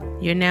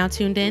You're now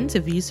tuned in to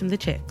Views from the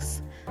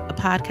Chicks, a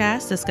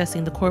podcast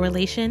discussing the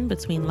correlation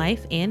between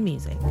life and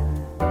music.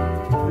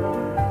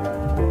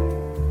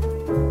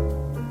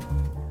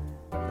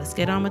 Let's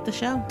get on with the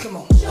show. Come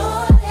on.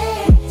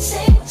 Shorty,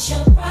 say what's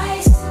your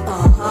price?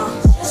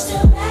 Just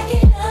to back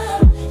it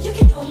up, you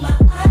can hold my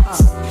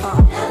eyes.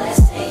 Now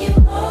let's say you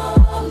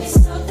owe me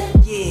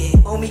something. Yeah,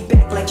 owe me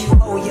back like you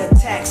owe your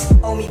tax.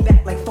 Owe me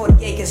back like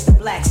 40 acres to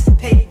blacks.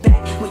 Pay me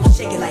back when you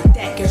shake it like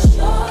that, girl.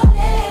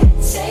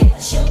 Shorty, say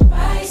what's your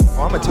price?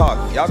 Oh, I'm gonna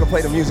talk. Y'all can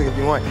play the music if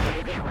you want.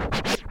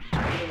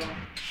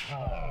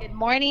 Good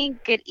morning,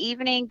 good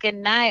evening, good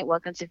night.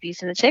 Welcome to Views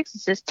from the Chicks.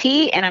 This is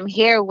T, and I'm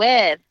here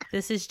with...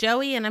 This is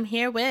Joey, and I'm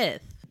here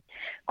with...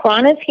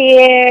 Kwana's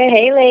here.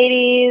 Hey,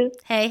 ladies.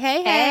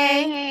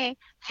 Hey.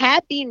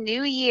 Happy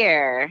New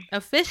Year.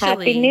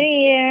 Officially. Happy New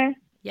Year.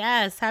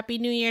 Yes, Happy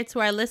New Year to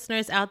our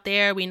listeners out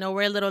there. We know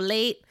we're a little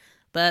late,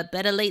 but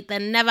better late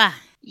than never.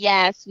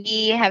 Yes,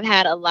 we have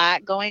had a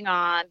lot going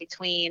on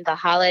between the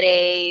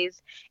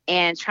holidays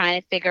and trying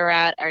to figure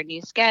out our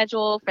new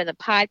schedule for the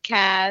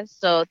podcast.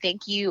 So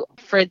thank you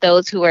for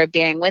those who are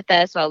bearing with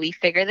us while we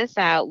figure this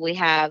out. We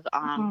have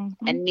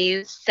a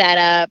new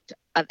setup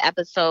of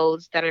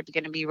episodes that are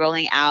going to be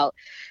rolling out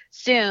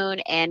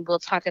soon, and we'll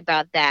talk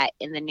about that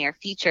in the near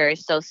future.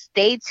 So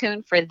stay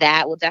tuned for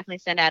that. We'll definitely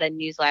send out a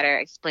newsletter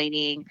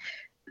explaining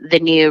the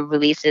new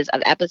releases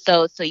of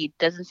episodes, so it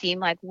doesn't seem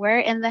like, where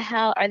in the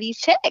hell are these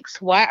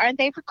chicks? Why aren't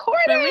they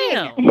recording? For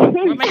real.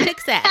 Where my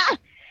chicks at?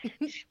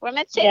 Where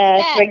my chicks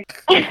at?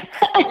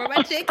 Where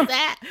my chicks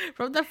at?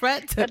 From the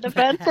front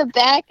to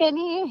back. Can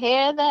you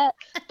hear that?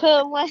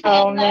 Put one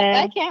hand up.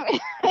 I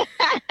can't.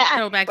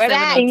 Throwback We're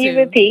back. Can you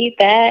repeat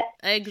that?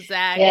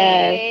 Exactly.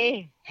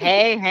 Yes.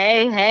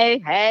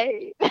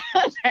 Hey.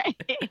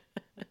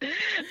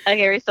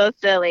 Okay, we're so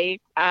silly.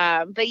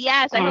 But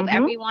yes, I hope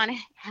everyone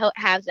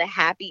has a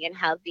happy and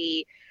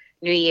healthy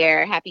New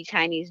Year. Happy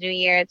Chinese New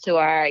Year to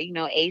our,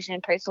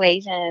 Asian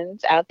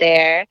persuasions out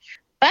there.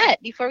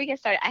 But before we get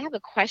started, I have a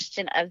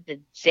question of the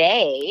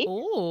day.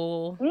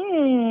 Ooh.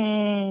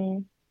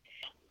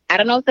 I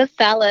don't know if the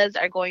fellas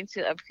are going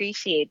to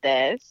appreciate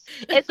this.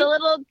 It's a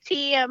little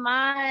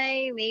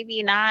TMI,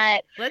 maybe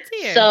not. Let's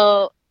hear.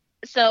 So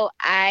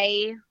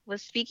I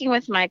was speaking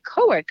with my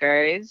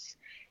coworkers,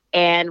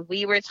 and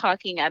we were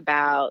talking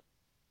about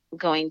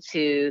going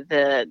to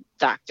the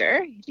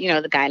doctor,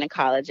 the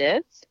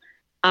gynecologist.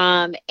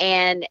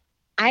 And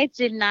I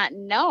did not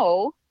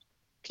know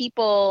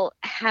people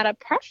had a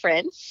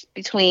preference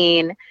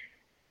between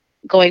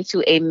going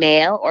to a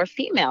male or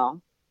female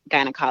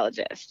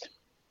gynecologist.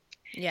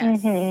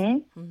 Yes.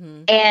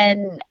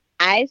 And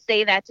I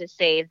say that to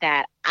say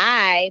that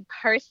I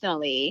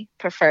personally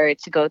prefer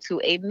to go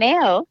to a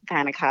male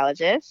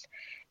gynecologist.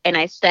 And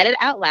I said it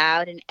out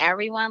loud, and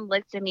everyone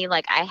looked at me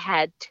like I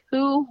had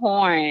two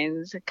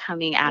horns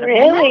coming out of my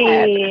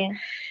head. Really?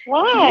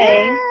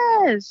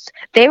 Why? Yes.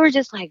 They were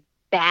just like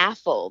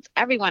baffled.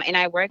 Everyone. And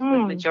I work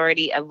with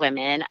majority of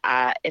women.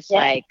 It's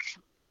like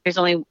there's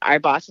only our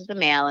boss is the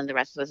male, and the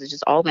rest of us is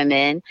just all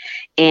women.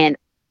 And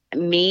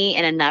me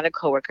and another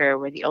coworker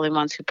were the only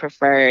ones who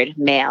preferred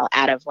male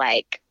out of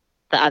like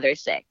the other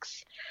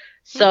six.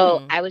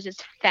 So I was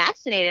just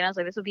fascinated. I was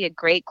like, this would be a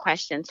great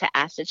question to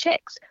ask the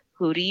chicks.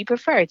 Who do you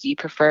prefer? Do you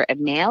prefer a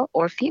male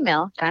or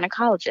female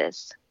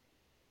gynecologist?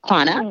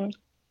 Kwana?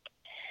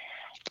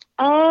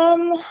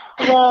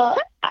 Well,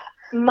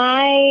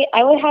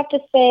 I would have to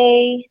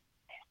say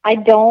I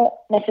don't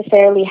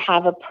necessarily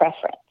have a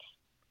preference.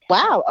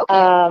 Wow.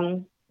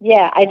 Okay.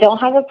 Yeah, I don't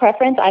have a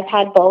preference. I've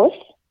had both.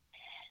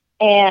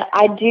 And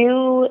I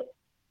do,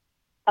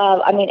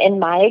 in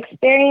my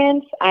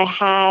experience, I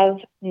have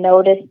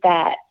noticed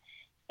that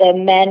the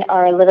men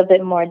are a little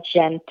bit more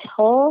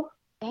gentle.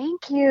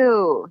 Thank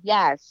you.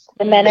 Yes.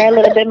 The men are a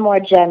little bit more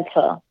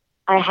gentle.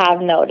 I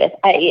have noticed.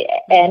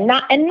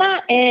 Not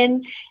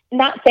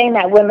saying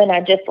that women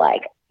are just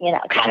like,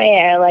 come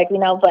here,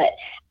 but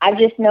I've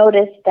just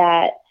noticed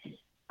that,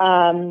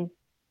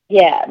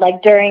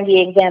 like during the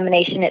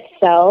examination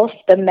itself,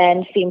 the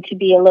men seem to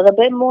be a little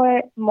bit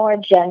more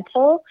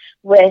gentle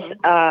with,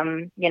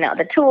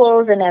 the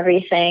tools and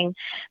everything.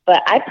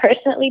 But I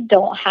personally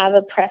don't have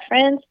a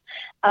preference.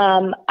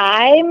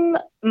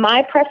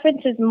 My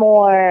preference is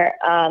more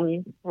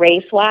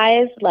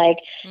race-wise. Like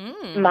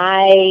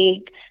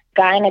my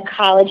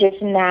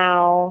gynecologist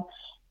now,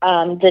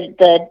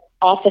 the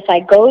office I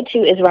go to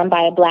is run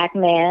by a black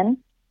man.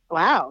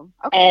 Wow.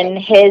 Okay. And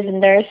his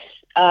nurse,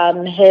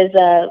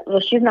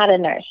 she's not a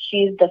nurse.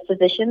 She's the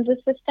physician's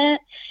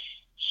assistant.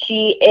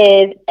 She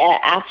is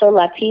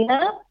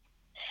Afro-Latina.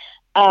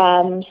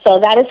 So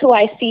that is who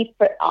I see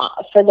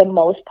for the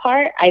most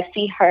part. I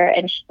see her,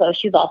 and so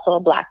she's also a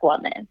black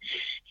woman.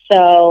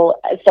 So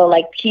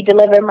like he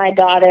delivered my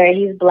daughter.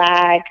 He's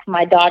black.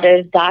 My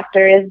daughter's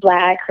doctor is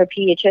black. Her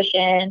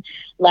pediatrician.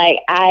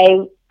 Like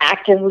I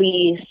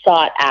actively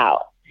sought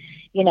out,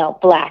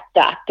 black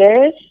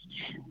doctors.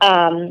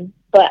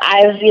 But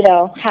I've,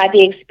 had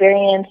the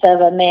experience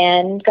of a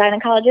man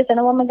gynecologist and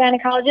a woman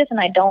gynecologist, and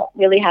I don't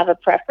really have a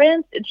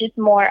preference. It's just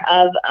more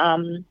of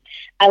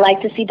I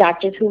like to see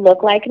doctors who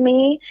look like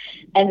me,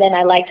 and then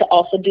I like to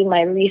also do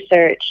my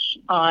research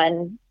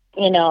on,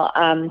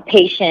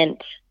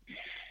 patient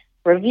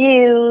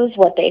reviews,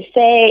 what they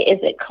say, is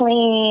it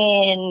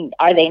clean,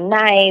 are they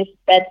nice,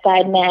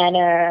 bedside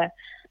manner,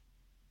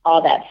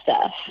 all that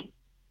stuff.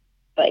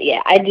 But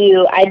yeah, I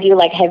do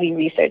like heavy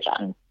research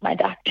on my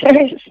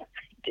doctors.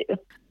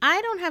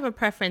 I don't have a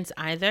preference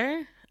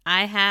either.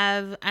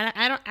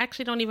 I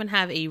don't even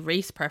have a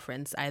race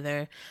preference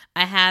either.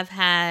 I have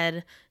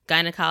had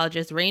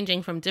gynecologists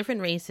ranging from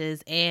different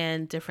races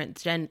and different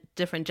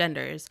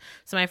genders.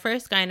 So my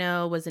first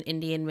gyno was an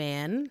Indian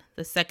man.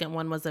 The second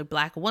one was a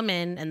Black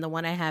woman, and the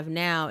one I have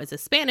now is a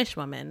Spanish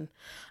woman.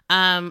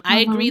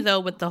 I agree though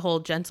with the whole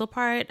gentle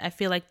part. I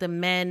feel like the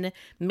men,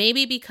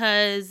 maybe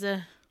because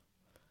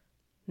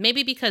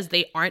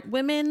they aren't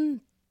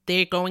women,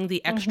 they're going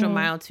the extra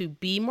mile to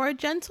be more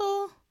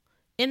gentle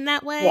in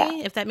that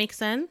way, if that makes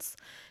sense.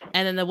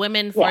 And then the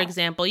women, for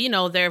example,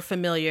 they're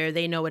familiar,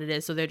 they know what it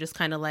is, so they're just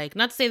kind of like,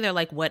 not to say they're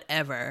like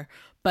whatever,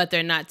 but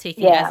they're not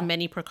taking as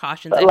many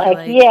precautions. But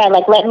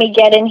let me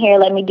get in here,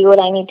 let me do what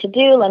I need to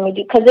do,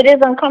 because it is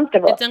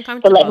uncomfortable. It's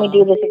uncomfortable. So let me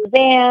do this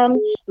exam,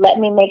 let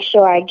me make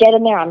sure I get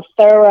in there, I'm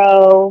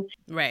thorough.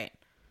 Right.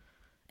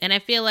 And I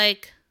feel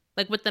like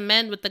with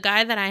the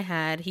guy that I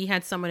had, he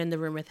had someone in the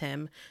room with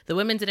him. The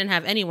women didn't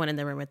have anyone in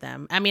the room with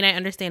them. I mean, I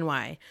understand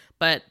why,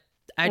 but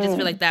I just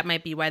feel like that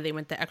might be why they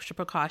went the extra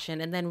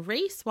precaution. And then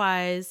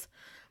race-wise,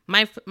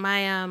 my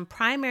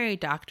primary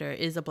doctor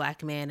is a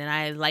Black man, and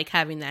I like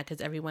having that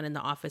because everyone in the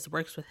office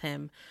works with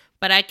him.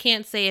 But I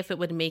can't say if it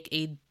would make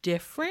a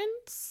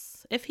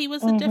difference if he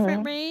was a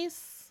different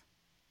race.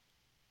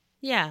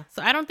 Yeah,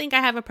 so I don't think I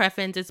have a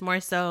preference. It's more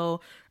so,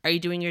 are you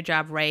doing your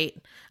job right?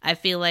 I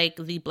feel like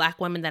the Black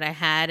woman that I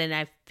had, and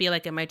I feel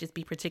like it might just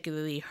be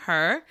particularly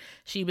her,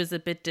 she was a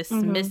bit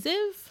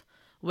dismissive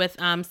with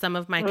some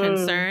of my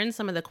concerns.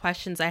 Some of the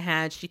questions I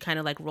had, she kind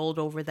of like rolled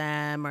over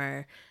them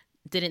or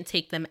didn't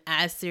take them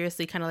as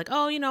seriously, kind of like,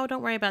 oh,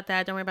 don't worry about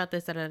that. Don't worry about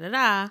this,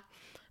 da-da-da-da.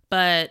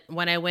 But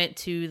when I went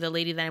to the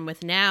lady that I'm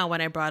with now, when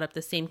I brought up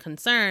the same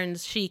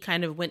concerns, she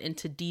kind of went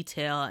into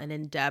detail and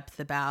in depth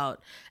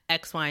about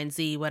X, Y, and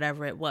Z,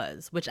 whatever it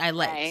was, which I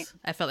liked. Right.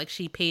 I felt like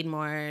she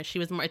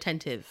was more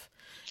attentive.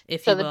 The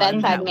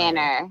bedside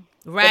manner.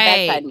 Right.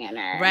 The bedside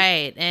manner.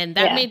 Right. And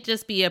that may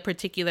just be a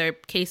particular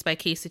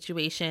case-by-case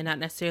situation, not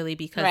necessarily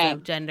because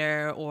of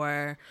gender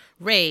or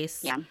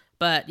race. Yeah.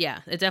 But yeah,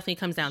 it definitely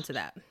comes down to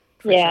that.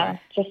 Sure.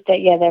 Just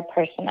their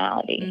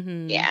personality.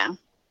 Mm-hmm. Yeah.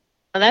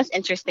 Well, that's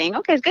interesting.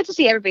 Okay, it's good to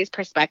see everybody's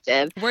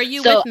perspective. Were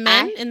you with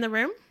men in the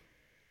room?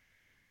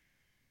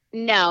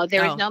 No,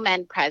 there was no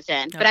men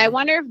present. Okay. But I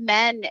wonder if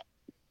men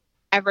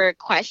ever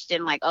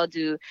question, like,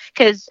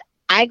 because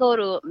I go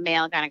to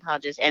male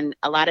gynecologists, and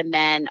a lot of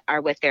men are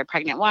with their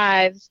pregnant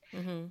wives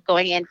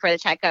going in for the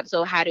checkup.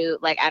 So I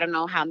don't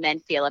know how men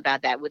feel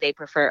about that. Would they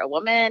prefer a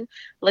woman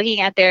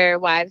looking at their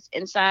wives'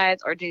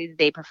 insides, or do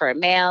they prefer a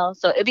male?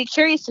 So it'd be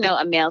curious to know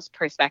a male's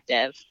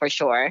perspective for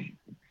sure.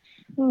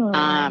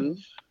 Well,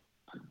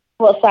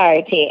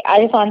 sorry, T. I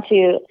just want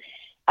to,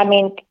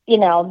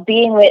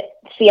 being with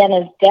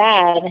Sienna's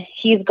dad,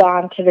 he's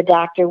gone to the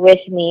doctor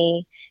with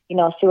me,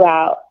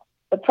 throughout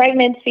the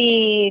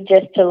pregnancy,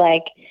 just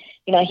to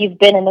he's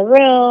been in the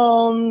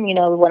room,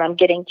 when I'm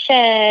getting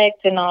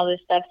checked and all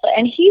this stuff. So,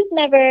 and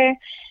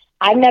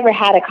I've never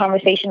had a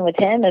conversation with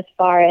him as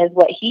far as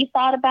what he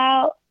thought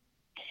about,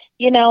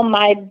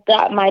 my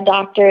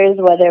doctors,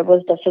 whether it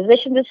was the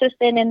physician's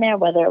assistant in there,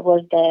 whether it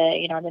was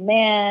the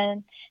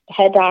man, the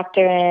head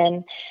doctor,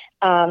 and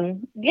that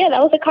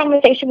was a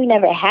conversation we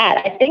never had.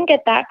 I think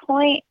at that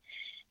point,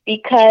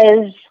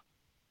 because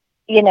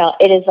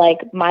it is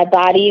like my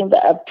body,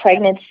 a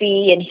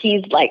pregnancy, and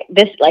he's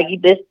this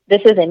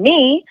isn't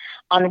me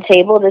on the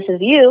table. This is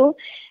you,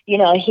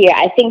 here.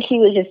 I think he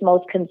was just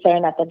most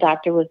concerned that the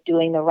doctor was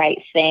doing the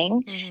right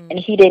thing. And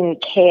he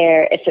didn't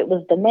care if it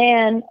was the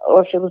man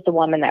or if it was the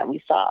woman that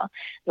we saw.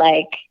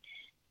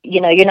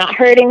 You're not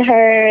hurting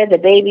her. The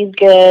baby's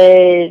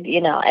good.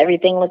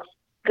 Everything looks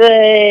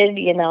good.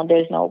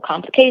 There's no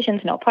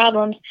complications, no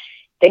problems.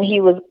 Then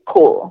he was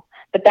cool.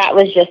 But that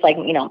was just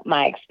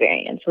my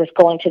experience with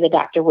going to the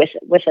doctor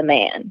with a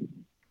man.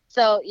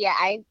 So yeah,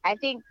 I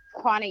think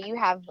Quana, you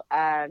have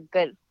I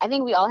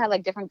think we all have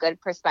different good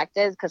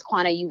perspectives, because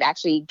Quana, you've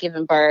actually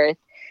given birth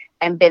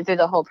and been through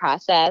the whole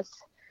process.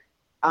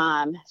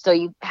 So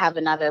you have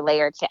another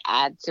layer to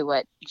add to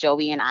what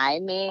Joey and I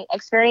may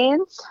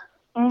experience,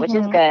 which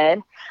is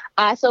good.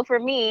 So for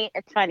me,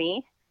 it's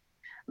funny.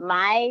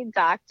 My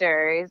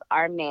doctors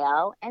are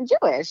male and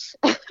Jewish.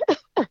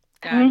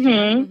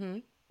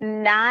 Gotcha.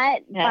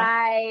 Not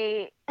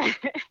by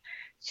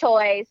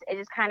choice. It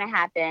just kind of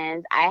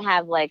happens. I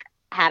have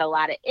had a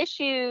lot of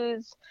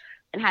issues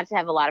and had to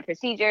have a lot of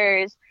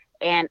procedures,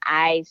 and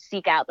I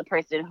seek out the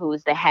person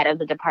who's the head of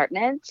the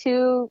department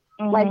to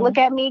look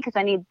at me, because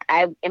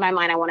in my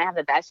mind, I want to have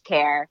the best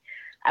care.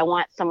 I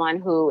want someone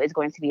who is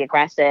going to be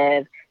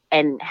aggressive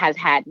and has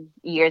had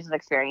years of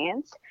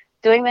experience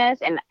doing this,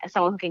 and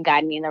someone who can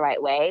guide me in the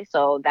right way.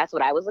 So that's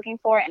what I was looking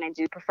for. And I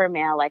do prefer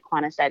male, like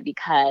Juana said,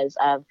 because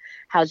of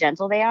how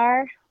gentle they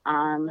are.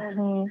 I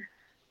don't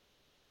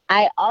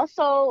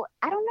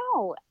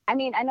know. I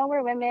mean, I know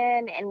we're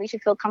women and we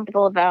should feel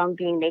comfortable about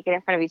being naked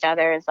in front of each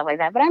other and stuff like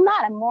that, but I'm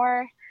not. I'm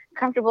more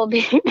comfortable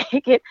being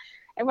naked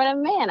in front of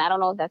a man. I don't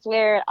know if that's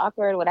weird,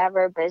 awkward,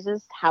 whatever, but it's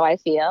just how I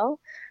feel.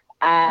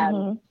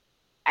 I'm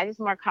just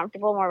more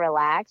comfortable, more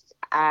relaxed.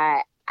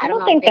 I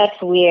don't think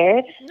that's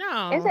weird.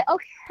 No. Is it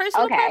okay?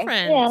 Personal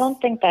preference. Yeah, I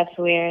don't think that's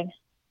weird.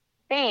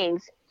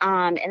 Thanks.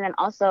 And then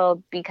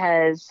also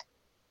because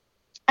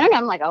I don't know,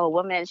 I'm like, oh, a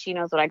woman, she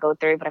knows what I go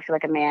through, but I feel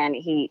like a man,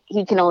 he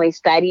can only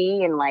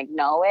study and like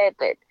know it,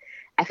 but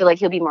I feel like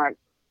he'll be more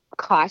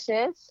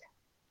cautious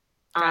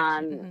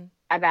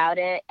about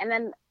it. And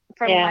then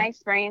from my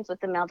experience with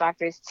the male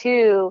doctors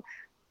too,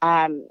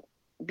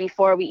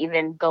 before we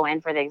even go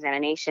in for the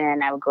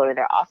examination, I would go to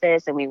their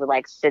office and we would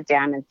like sit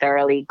down and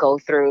thoroughly go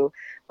through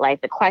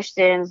like the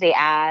questions they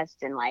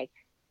asked, and like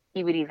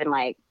he would even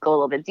like go a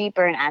little bit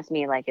deeper and ask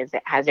me like,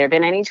 has there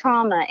been any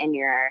trauma in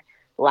your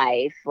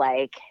life?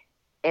 Like,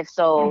 if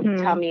so,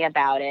 tell me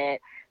about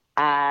it.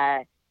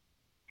 Does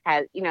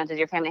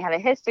your family have a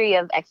history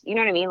of you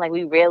know what I mean? Like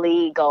we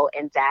really go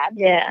in depth.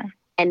 Yeah.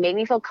 And made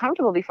me feel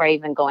comfortable before I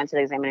even go into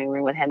the examining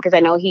room with him, because I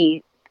know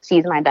he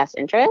sees my best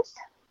interest.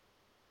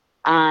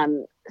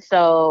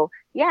 So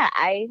yeah,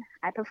 I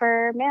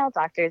prefer male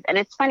doctors. And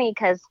it's funny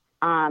because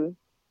when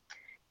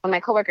my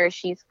coworker,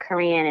 she's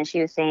Korean, and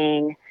she was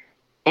saying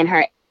in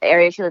her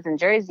area, she lives in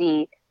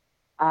Jersey,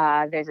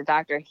 there's a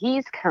doctor,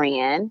 he's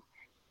Korean,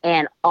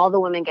 and all the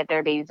women get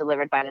their babies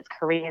delivered by this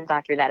Korean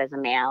doctor that is a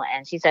male.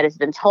 And she said it's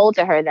been told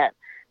to her that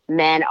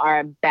men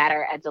are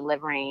better at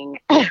delivering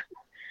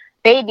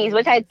babies,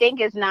 which I think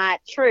is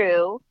not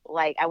true.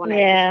 Like, I want to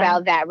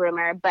dispel that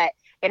rumor, but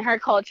in her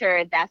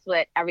culture, that's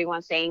what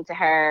everyone's saying to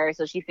her.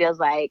 So she feels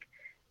like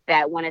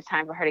that when it's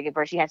time for her to give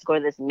birth, she has to go to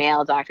this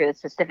male doctor, the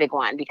specific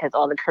one, because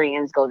all the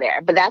Koreans go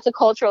there. But that's a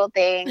cultural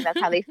thing. That's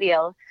how they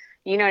feel.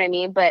 You know what I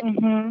mean? But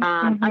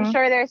I'm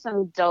sure there's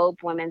some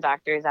dope women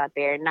doctors out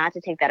there, not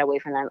to take that away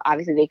from them.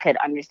 Obviously, they could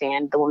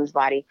understand the woman's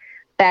body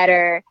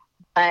better.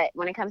 But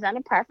when it comes down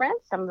to preference,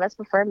 some of us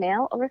prefer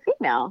male over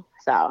female.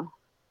 So,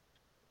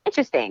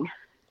 interesting.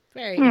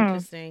 Very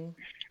interesting.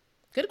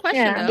 Good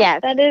question, though.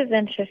 Yes, that is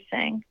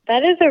interesting.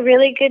 That is a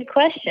really good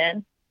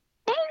question.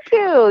 Thank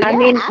you. I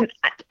mean,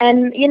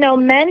 and,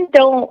 men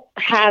don't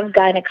have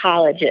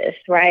gynecologists,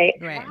 right?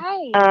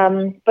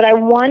 Right. But I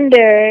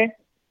wonder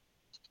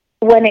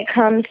when it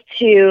comes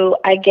to,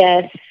 I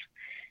guess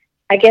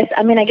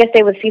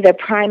they would see their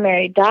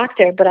primary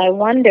doctor, but I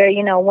wonder,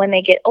 when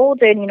they get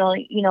older,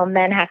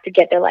 men have to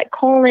get their like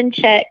colon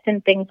checked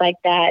and things like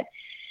that.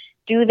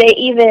 Do they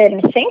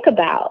even think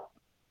about,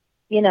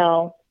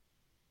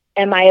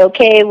 am I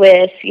okay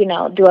with,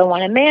 do I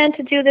want a man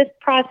to do this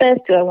process?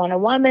 Do I want a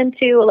woman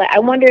to? Like, I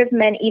wonder if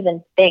men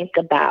even think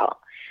about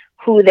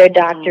who their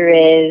doctor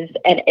is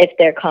and if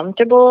they're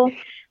comfortable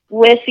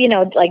with,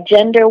 like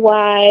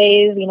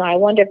gender-wise. I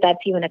wonder if that's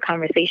even a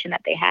conversation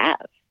that they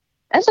have.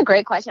 That's a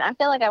great question. I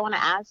feel like I want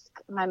to ask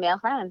my male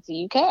friends, do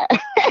you care?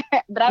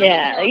 But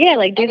I don't know.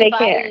 Like, do they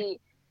care?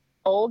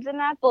 Old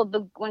enough?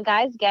 Well, when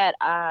guys get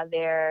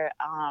their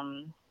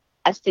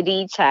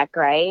STD check,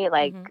 right?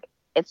 Like,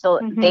 it's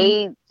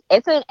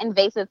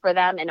invasive for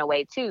them in a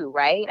way too,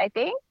 right? I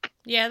think.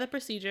 Yeah, the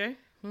procedure.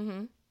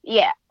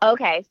 Yeah.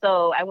 Okay.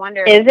 So I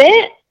wonder. Is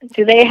it?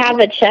 Do they have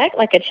a check,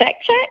 like a check?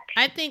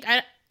 I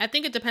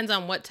think it depends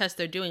on what test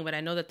they're doing, but I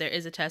know that there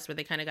is a test where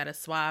they kind of got to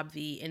swab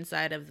the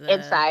inside of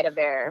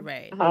their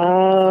right.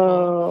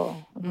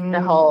 Oh, the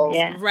whole.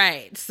 Yeah.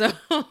 Right. So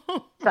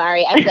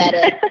sorry, I said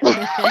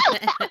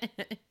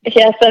it.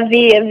 Yes, of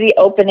the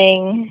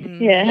opening.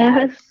 Yeah.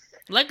 Yes.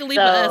 Luckily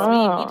for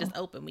us, we just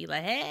open. We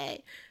like,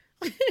 hey.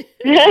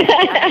 I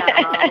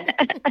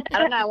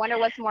don't know. I wonder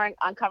what's more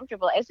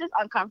uncomfortable. It's just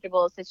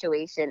uncomfortable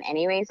situation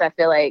anyway. So I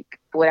feel like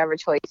whatever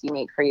choice you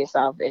make for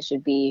yourself, it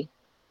should be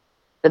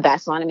the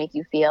best one to make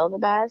you feel the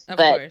best. Of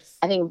but course.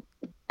 I think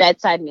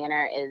bedside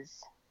manner is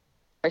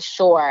for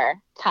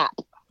sure top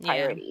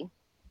priority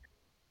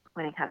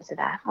when it comes to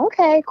that.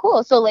 Okay,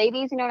 cool. So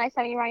ladies, next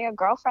time you're around your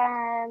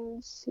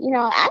girlfriends,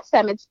 ask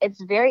them.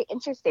 It's very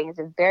interesting. It's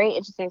a very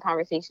interesting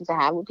conversation to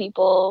have with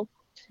people.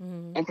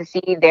 And to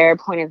see their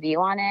point of view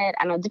on it.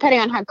 I don't know,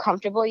 depending on how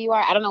comfortable you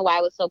are. I don't know why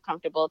I was so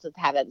comfortable to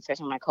have that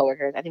discussion with my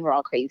coworkers. I think we're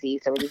all crazy,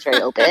 so we're just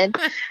very open.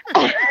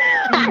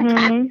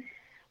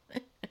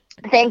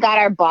 Thank God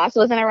our boss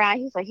wasn't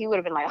around. He would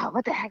have been like, oh,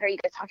 what the heck are you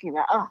guys talking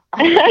about? Oh.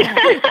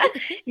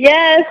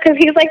 Yes, because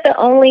he's like the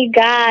only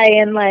guy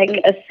in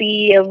like a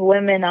sea of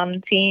women on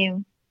the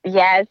team.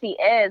 Yes, he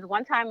is.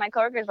 One time my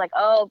coworker's like,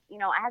 oh,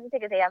 I have to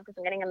take a day off because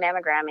I'm getting a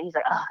mammogram. And he's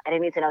like, oh, I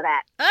didn't need to know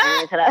that.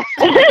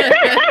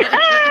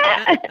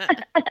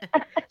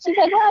 She's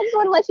like, well, I just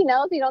want to let you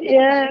know if you don't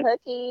think I'm a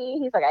cookie.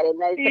 He's like, I didn't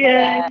know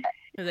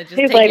that.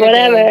 He's like,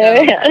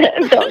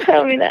 whatever. Don't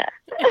tell me that.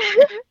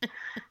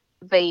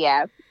 But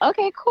yeah.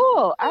 Okay,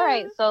 cool. All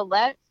right. So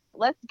let's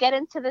let's get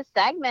into the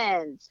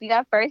segments. We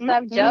got first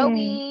up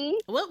Joey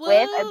Whoop, whoop.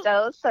 with a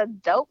dose of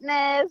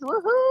dopeness.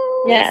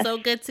 Woohoo! Yes. It's so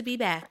good to be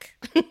back.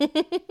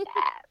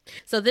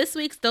 So this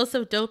week's Dose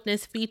of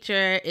Dopeness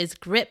feature is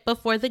Grip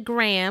Before the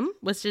Gram,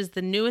 which is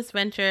the newest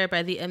venture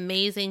by the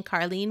amazing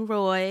Carlene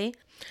Roy.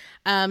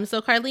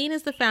 So Carlene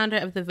is the founder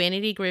of the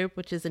Vanity Group,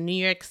 which is a New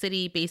York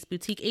City-based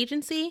boutique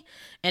agency,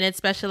 and it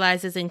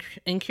specializes in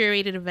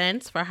curated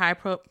events for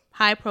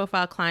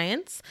high-profile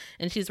clients.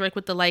 And she's worked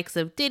with the likes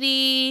of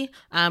Diddy,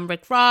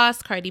 Rick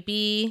Ross, Cardi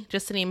B,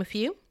 just to name a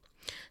few.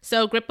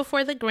 So Grip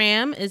Before the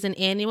Gram is an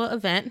annual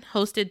event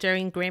hosted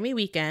during Grammy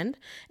weekend,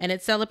 and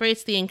it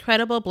celebrates the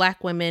incredible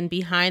Black women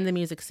behind the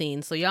music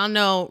scene. So y'all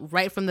know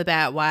right from the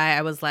bat why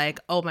I was like,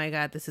 oh my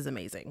God, this is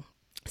amazing.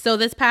 So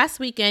this past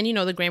weekend, you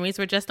know, the Grammys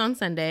were just on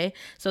Sunday.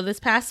 So this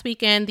past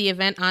weekend, the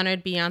event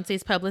honored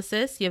Beyonce's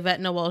publicist,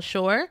 Yvette Noel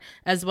Shore,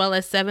 as well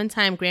as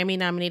 7-time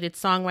Grammy-nominated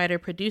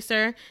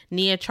songwriter-producer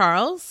Nia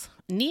Charles.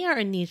 Nia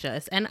or Nisha?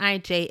 It's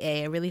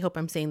Nija. I really hope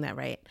I'm saying that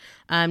right.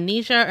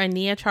 Nisha or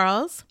Nia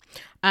Charles.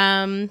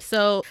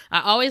 So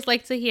I always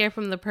like to hear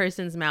from the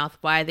person's mouth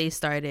why they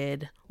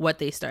started what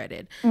they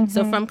started.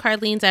 So from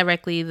Carlene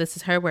directly, this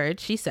is her word.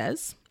 She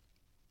says,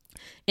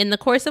 "In the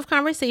course of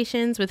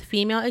conversations with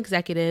female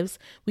executives,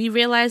 we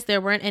realized there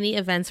weren't any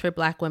events for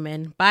Black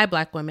women, by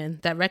Black women,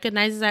 that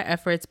recognizes our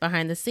efforts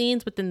behind the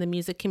scenes within the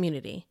music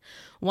community.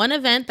 One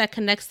event that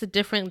connects the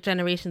different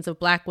generations of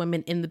Black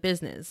women in the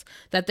business,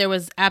 that there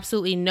was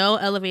absolutely no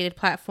elevated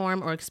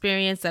platform or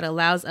experience that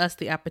allows us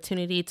the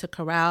opportunity to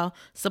corral,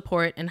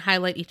 support, and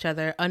highlight each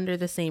other under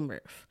the same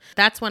roof.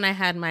 That's when I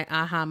had my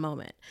aha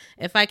moment.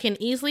 If I can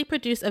easily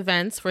produce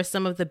events for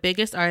some of the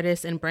biggest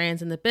artists and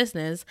brands in the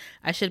business,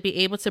 I should be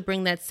able to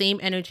bring that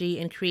same energy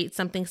and create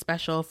something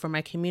special for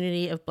my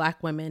community of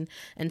Black women.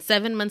 And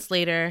 7 months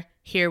later,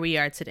 here we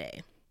are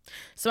today."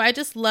 So I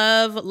just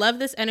love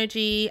this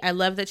energy. I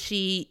love that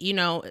she, you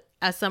know,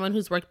 as someone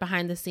who's worked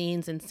behind the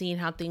scenes and seen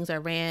how things are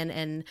ran,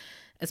 and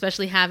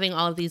especially having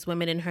all of these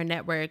women in her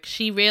network,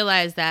 she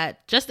realized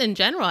that just in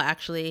general,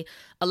 actually,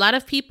 a lot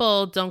of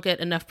people don't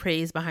get enough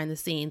praise behind the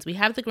scenes. We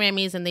have the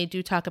Grammys and they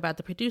do talk about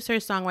the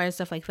producers, songwriters,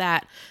 stuff like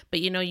that. But,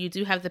 you know, you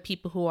do have the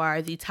people who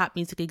are the top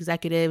music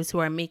executives who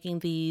are making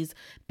these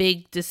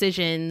big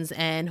decisions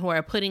and who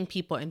are putting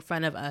people in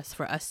front of us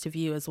for us to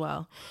view as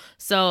well.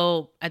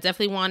 So I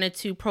definitely wanted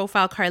to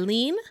profile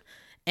Carlene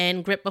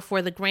and Grip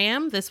Before the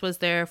Gram. This was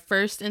their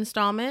first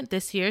installment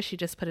this year. She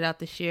just put it out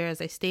this year,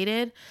 as I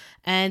stated,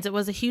 and it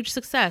was a huge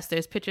success.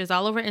 There's pictures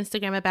all over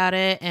Instagram about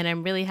it, and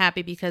I'm really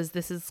happy because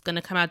this is going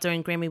to come out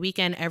during Grammy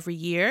weekend every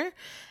year.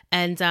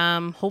 And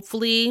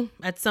hopefully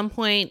at some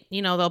point,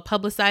 you know, they'll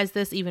publicize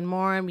this even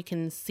more and we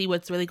can see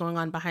what's really going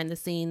on behind the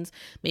scenes,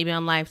 maybe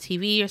on live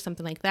TV or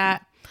something like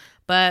that.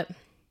 But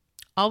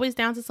always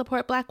down to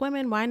support Black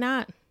women. Why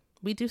not?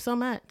 We do so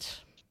much.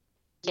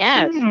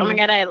 Yes. Oh my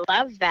God, I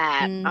love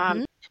that.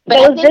 But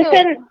so is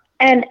this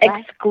an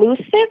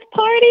exclusive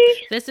party?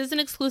 This is an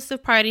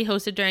exclusive party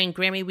hosted during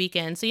Grammy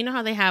weekend. So you know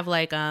how they have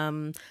like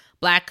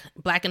Black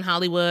in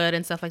Hollywood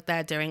and stuff like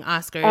that during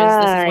Oscars.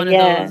 This is one of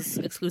those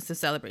exclusive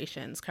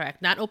celebrations.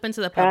 Correct. Not open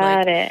to the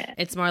public.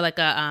 It's more like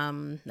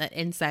an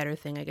insider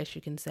thing, I guess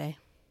you can say.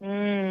 So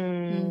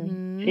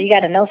you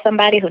got to know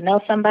somebody who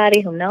knows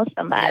somebody who knows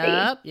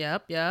somebody.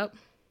 Yep.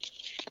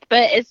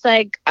 But it's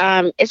like,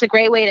 it's a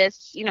great way to,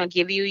 you know,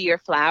 give you your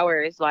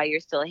flowers while you're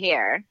still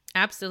here.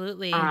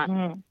 Absolutely.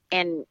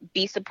 And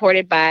be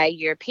supported by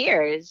your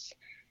peers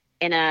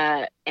in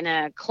a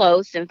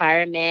close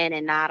environment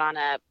and not on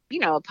a, you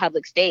know, a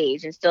public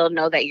stage, and still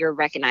know that you're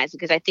recognized.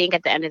 Because I think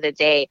at the end of the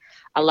day,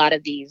 a lot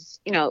of these,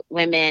 you know,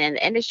 women in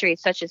the industry,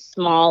 it's such a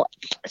small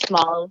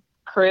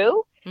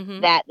crew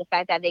that the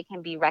fact that they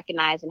can be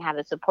recognized and have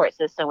the support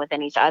system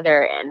within each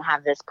other and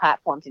have this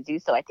platform to do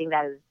so, I think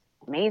that is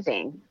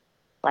amazing.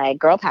 Like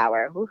girl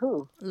power.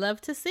 Woohoo. Love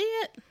to see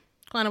it.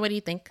 Kalana, what do you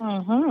think?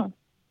 Well,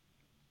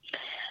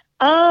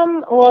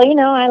 you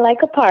know, I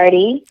like a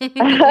party.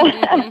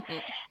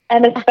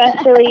 And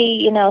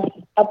especially, you know,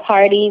 a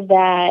party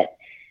that,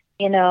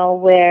 you know,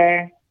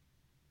 where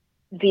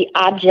the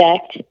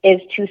object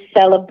is to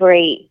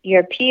celebrate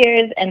your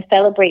peers and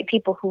celebrate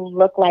people who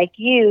look like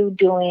you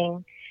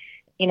doing,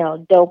 you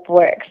know, dope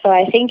work. So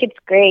I think it's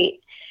great.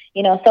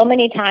 You know, so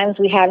many times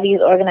we have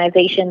these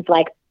organizations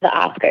like the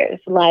Oscars,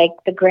 like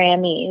the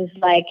Grammys,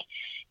 like,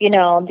 you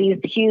know, these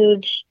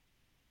huge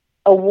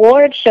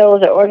award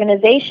shows or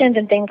organizations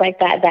and things like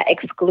that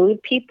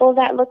exclude people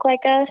that look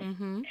like us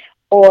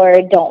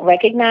or don't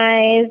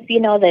recognize, you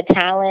know, the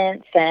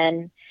talents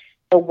and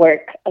the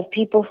work of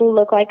people who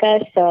look like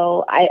us.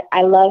 So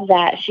I love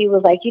that she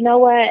was like, you know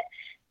what,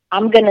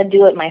 I'm going to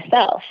do it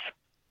myself.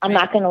 I'm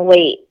not going to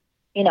wait,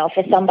 you know,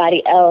 for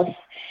somebody else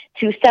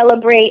to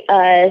celebrate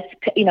us,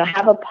 you know,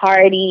 have a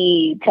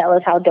party, tell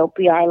us how dope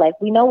we are. Like,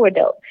 we know we're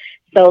dope.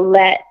 So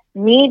let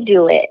me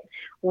do it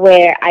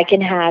where I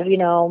can have, you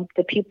know,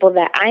 the people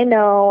that I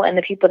know and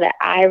the people that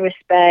I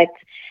respect,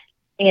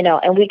 you know,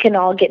 and we can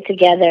all get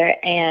together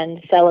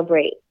and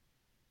celebrate,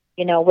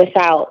 you know,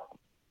 without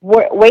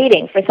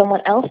waiting for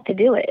someone else to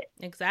do it.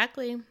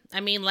 Exactly.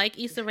 I mean, like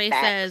Issa Rae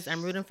says,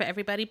 I'm rooting for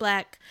everybody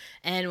black.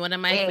 And one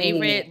of my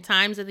favorite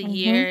times of the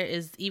year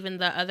is even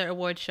the other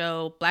award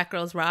show, Black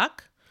Girls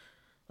Rock.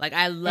 Like,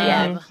 I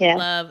love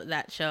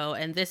that show.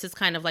 And this is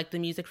kind of like the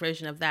music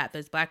version of that.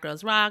 There's Black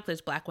Girls Rock.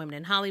 There's Black Women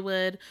in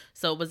Hollywood.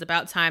 So it was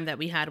about time that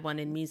we had one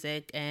in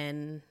music.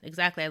 And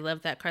exactly, I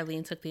love that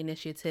Carlene took the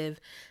initiative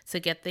to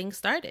get things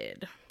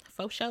started.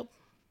 Faux show.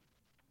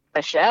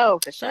 For sure.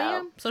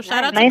 So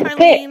shout out to Nice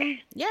Carlene.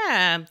 pick.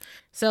 Yeah.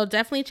 So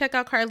definitely check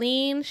out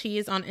Carlene. She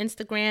is on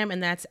Instagram,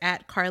 and that's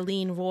at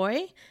Carlene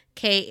Roy,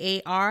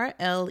 KarleenRoy.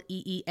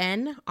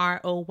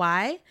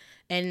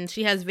 And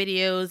she has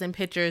videos and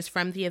pictures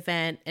from the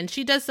event. And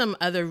she does some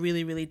other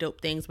really, really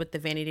dope things with the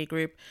Vanity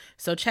Group.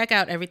 So check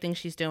out everything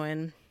she's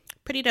doing.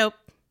 Pretty dope.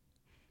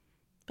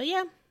 But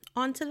yeah,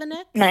 on to the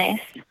next. Nice.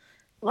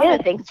 Well,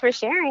 thanks for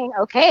sharing.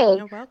 Okay.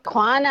 You're welcome.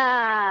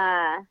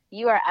 Kwana,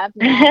 you are up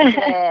next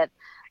with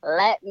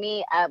Let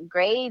Me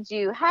Upgrade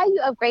You. How are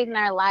you upgrading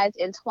our lives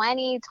in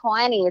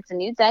 2020? It's a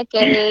new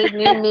decade,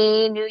 new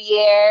me, new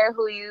year.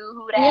 Who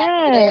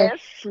that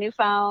is? New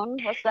phone.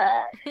 What's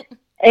up?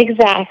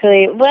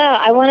 Exactly. Well,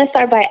 I want to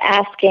start by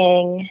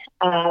asking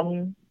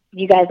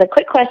you guys a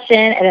quick question,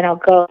 and then I'll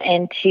go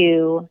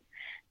into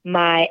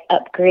my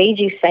Upgrade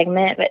You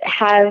segment. But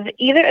have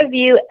either of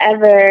you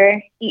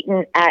ever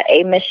eaten at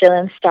a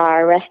Michelin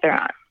star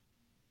restaurant?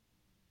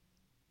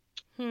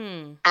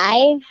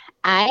 I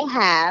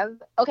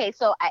have. Okay,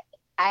 so I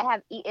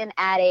have eaten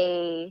at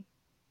a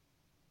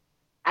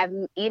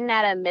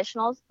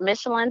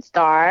Michelin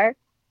star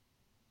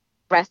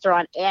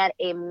restaurant and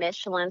a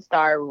Michelin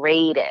star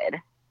rated.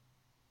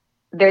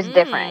 There's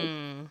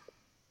difference.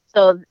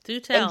 So, do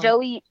tell. And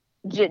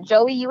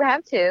Joey, you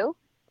have too.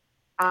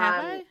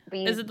 Have I?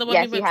 Is it the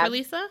one we went for,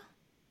 Lisa?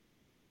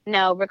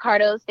 No,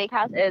 Ricardo's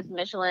Steakhouse is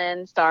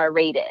Michelin star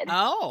rated.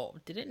 Oh,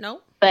 didn't know.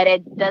 But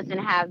it doesn't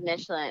have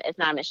Michelin. It's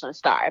not a Michelin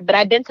star. But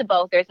I've been to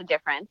both. There's a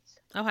difference.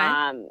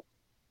 Okay.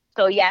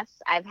 So yes,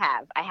 I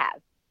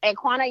have. And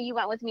Kwana, you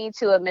went with me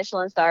to a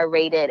Michelin star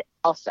rated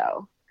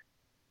also.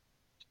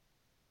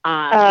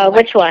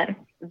 Which one?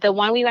 The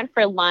one we went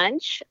for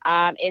lunch.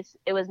 It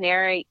was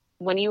near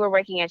when you were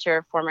working at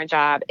your former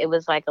job. It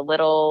was like a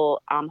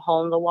little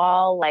hole in the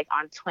wall, like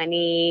on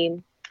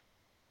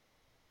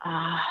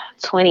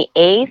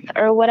 28th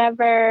or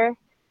whatever.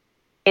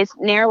 It's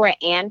near where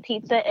Ann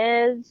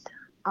Pizza is.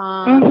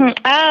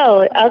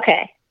 Oh,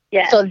 okay.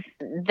 Yeah. So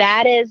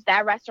that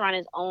restaurant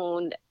is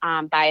owned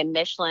by a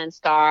Michelin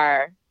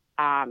star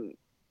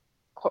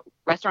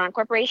restaurant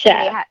corporation.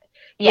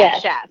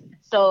 Chef. Chef.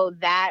 So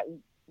that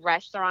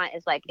restaurant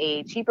is like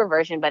a cheaper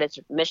version, but it's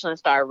Michelin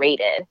star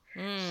rated.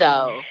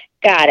 So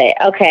got it.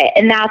 Okay.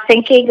 And now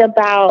thinking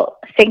about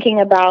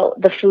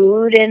the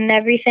food and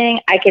everything,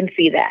 I can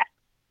see that.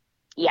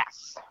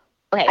 Yes.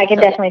 Okay. I can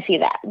definitely see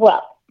that.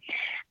 Well,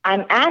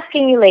 I'm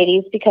asking you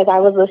ladies because I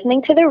was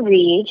listening to The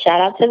Read. Shout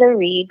out to The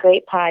Read.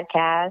 Great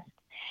podcast.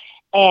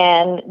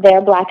 And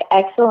their Black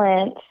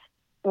Excellence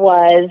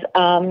was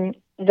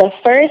the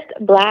first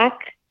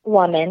Black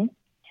woman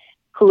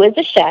who is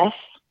a chef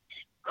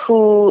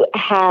who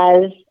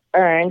has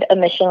earned a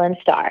Michelin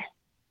star.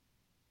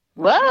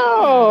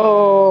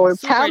 Whoa!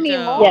 Tell me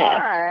more.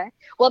 Yes.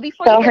 Well,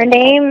 before her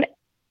name.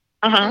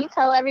 Can you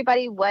tell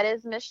everybody what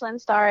is Michelin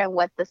star and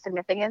what the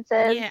significance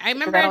is? Yeah, I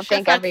remember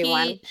Chef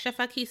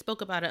Aki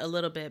spoke about it a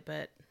little bit,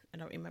 but I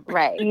don't remember.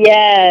 Right.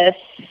 Yes.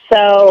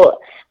 So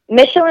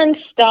Michelin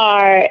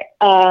star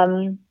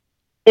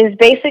is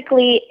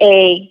basically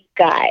a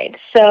guide.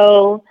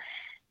 So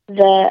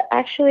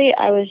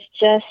I was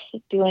just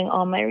doing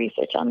all my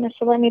research on this.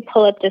 So let me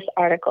pull up this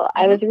article.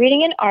 I was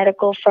reading an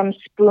article from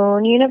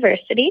Spoon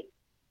University.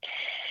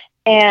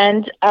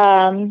 And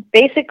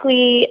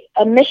basically,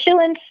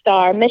 Michelin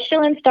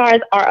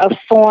stars are a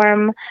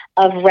form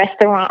of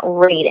restaurant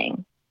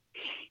rating.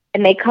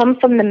 And they come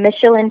from the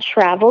Michelin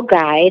Travel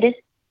Guide,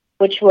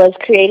 which was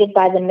created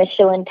by the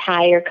Michelin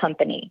Tire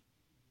Company.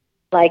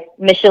 Like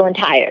Michelin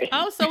tires.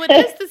 Oh, so it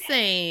is the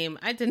same.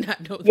 I did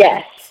not know that.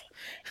 Yes,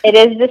 it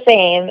is the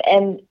same.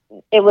 And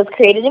it was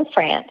created in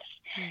France.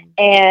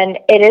 And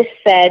it is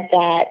said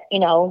that,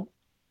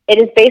 it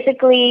is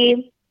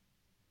basically...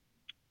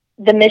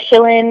 the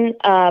Michelin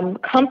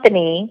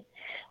company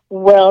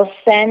will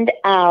send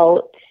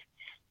out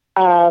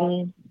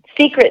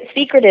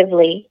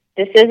secretively.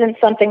 This isn't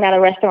something that a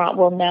restaurant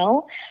will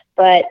know,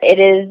 but it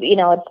is,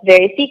 it's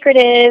very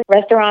secretive.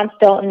 Restaurants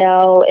don't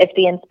know if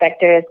the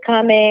inspector is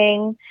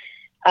coming.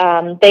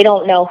 They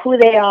don't know who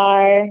they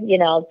are.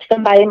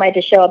 Somebody might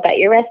just show up at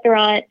your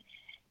restaurant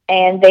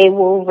and they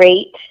will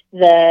rate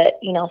the,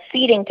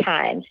 seating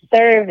time,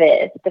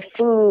 service, the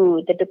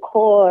food, the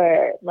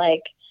decor,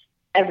 like,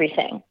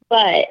 everything.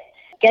 But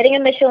getting a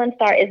Michelin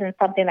star isn't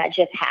something that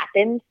just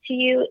happens to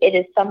you. It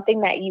is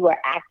something that you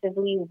are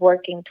actively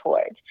working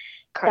towards.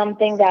 Correct.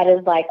 Something that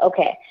is like,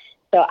 okay,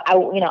 so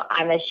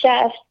I'm a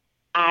chef.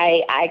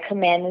 I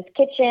command this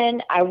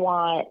kitchen. I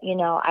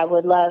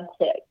would love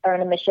to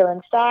earn a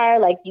Michelin star.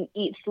 Like, you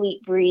eat,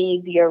 sleep,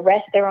 breathe your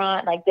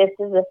restaurant. Like, this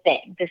is a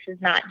thing. This is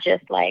not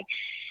just like,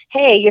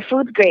 hey, your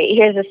food's great,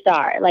 here's a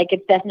star. Like,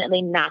 it's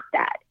definitely not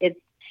that. It's,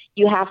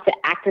 you have to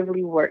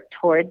actively work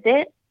towards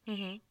it.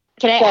 Mm-hmm.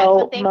 Can I add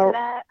something to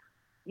that?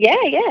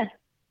 Yeah.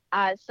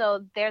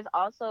 So there's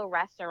also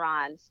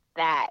restaurants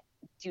that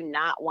do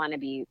not want to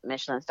be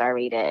Michelin star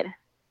rated,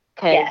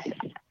 because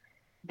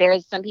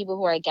there's some people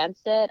who are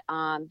against it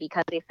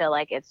because they feel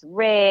like it's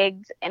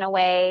rigged in a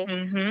way.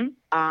 Mm-hmm.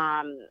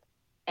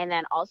 And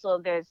then also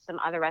there's some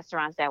other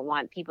restaurants that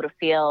want people to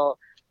feel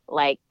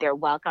like they're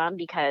welcome,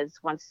 because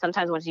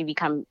sometimes once you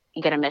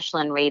get a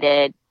Michelin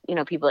rated,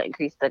 people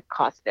increase the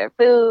cost of their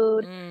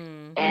food.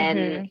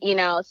 And,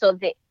 so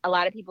a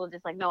lot of people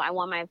just like, no, I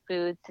want my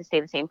food to stay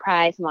the same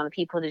price. I want the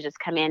people to just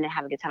come in and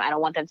have a good time. I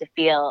don't want them to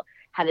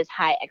have this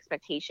high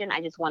expectation.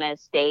 I just want to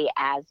stay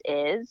as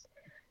is.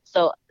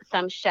 So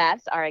some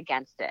chefs are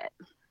against it.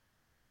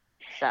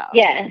 So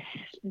yes,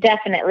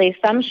 definitely.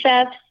 Some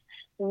chefs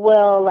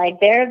will, like,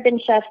 there have been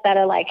chefs that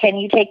are like, can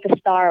you take the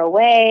star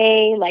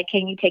away? Like,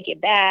 can you take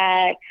it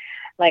back?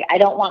 Like, I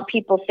don't want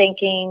people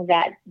thinking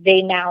that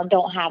they now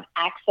don't have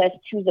access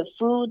to the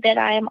food that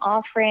I am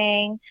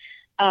offering.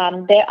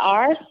 There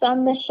are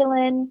some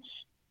Michelin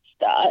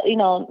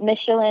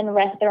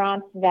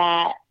restaurants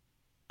that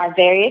are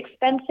very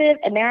expensive,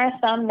 and there are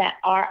some that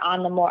are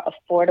on the more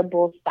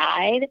affordable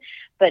side.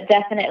 But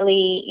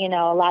definitely,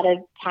 a lot of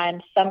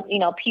times, some,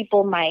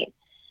 people might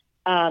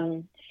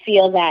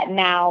feel that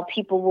now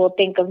people will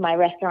think of my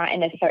restaurant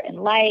in a certain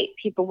light.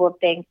 People will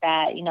think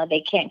that,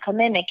 they can't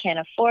come in, they can't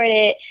afford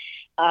it.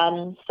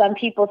 Some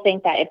people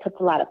think that it puts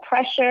a lot of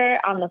pressure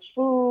on the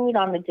food,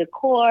 on the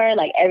decor,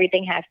 like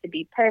everything has to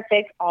be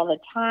perfect all the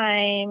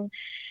time.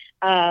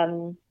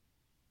 Some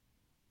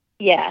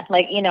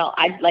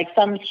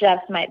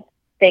chefs might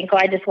think, oh,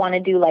 I just want to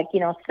do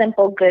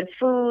simple, good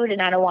food.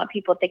 And I don't want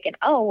people thinking,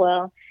 oh,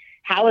 well,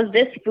 how is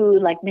this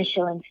food like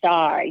Michelin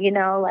star?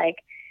 There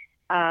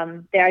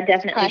are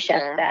definitely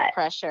chefs that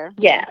pressure.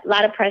 Yeah, a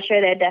lot of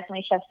pressure. There are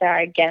definitely chefs that are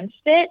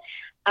against it.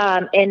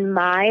 In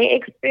my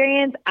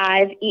experience,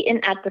 I've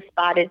eaten at the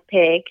Spotted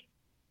Pig,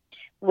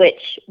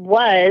 which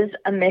was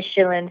a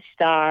Michelin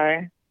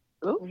star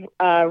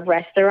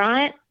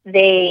restaurant.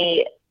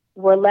 They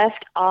were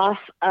left off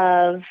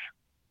of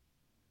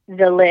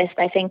the list,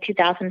 I think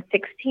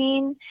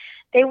 2016.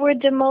 They were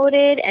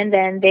demoted, and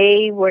then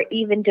they were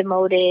even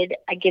demoted,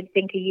 I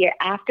think a year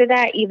after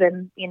that,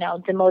 even,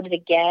 demoted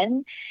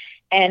again.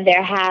 And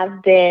there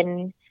have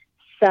been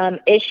some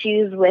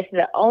issues with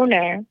the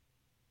owner,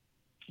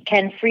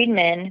 Ken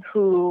Friedman,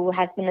 who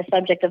has been the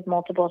subject of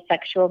multiple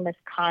sexual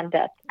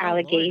misconduct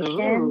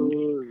allegations.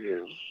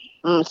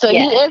 So he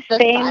is the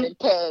Spotted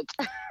Pig.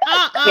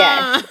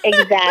 Yes,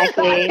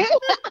 exactly.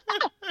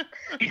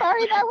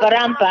 Sorry,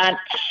 but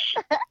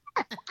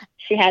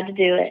she had to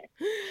do it.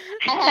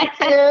 I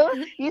had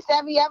to. You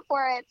set me up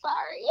for it.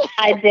 Sorry.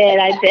 I did.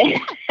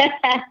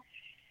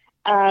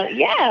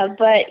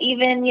 But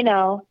even,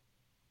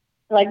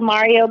 like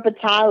Mario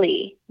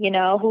Batali,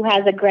 who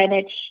has a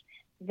Greenwich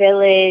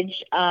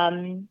Village,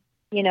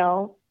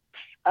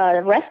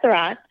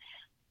 restaurant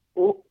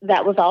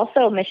that was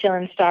also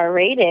Michelin star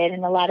rated.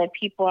 And a lot of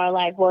people are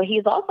like, well,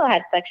 he's also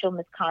had sexual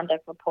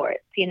misconduct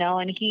reports,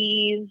 and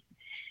he's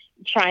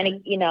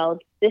trying to,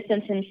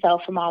 distance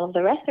himself from all of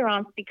the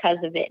restaurants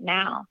because of it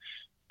now.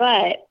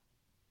 But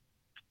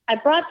I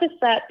brought this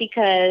up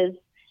because,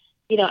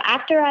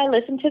 after I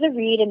listened to the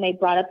read and they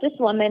brought up this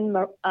woman,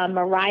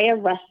 Mariah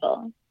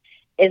Russell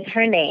is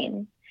her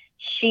name.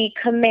 She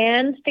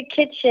commands the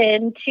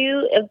kitchen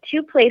of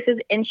two places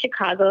in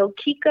Chicago,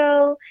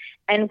 Kiko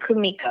and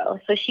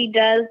Kumiko. So she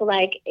does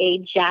like a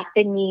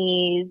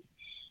Japanese,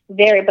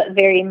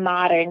 very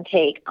modern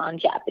take on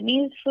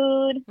Japanese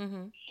food.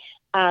 Mm-hmm.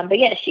 But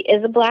yeah, she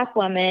is a Black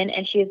woman,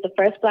 and she is the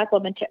first Black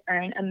woman to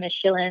earn a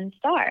Michelin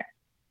star.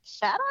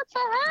 Shout out to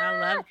her.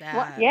 I love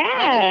that.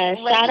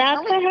 Shout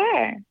out to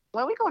her.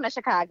 When we going to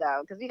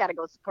Chicago, because we got to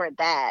go support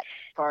that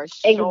for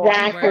sure.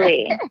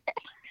 Exactly.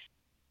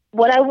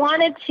 What I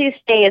wanted to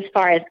say as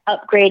far as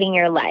upgrading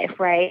your life,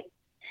 right?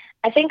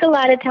 I think a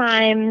lot of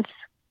times,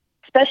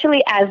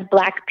 especially as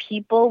Black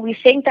people, we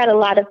think that a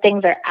lot of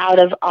things are out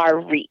of our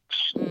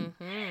reach.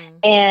 Mm-hmm.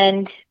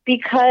 And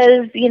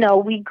because,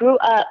 we grew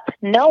up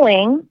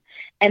knowing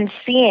and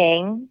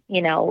seeing,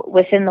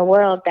 within the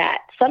world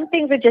that some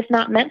things are just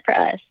not meant for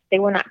us. They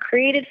were not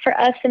created for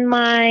us in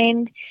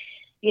mind.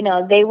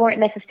 They weren't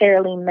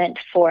necessarily meant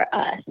for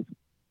us.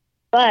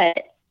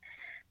 But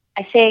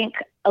I think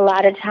a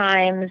lot of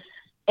times,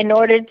 in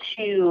order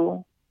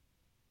to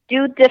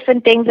do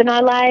different things in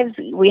our lives,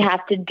 we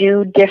have to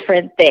do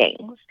different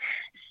things.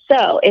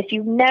 So if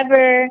you've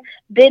never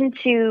been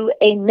to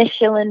a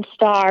Michelin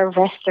star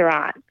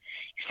restaurant,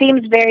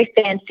 seems very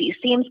fancy,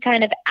 seems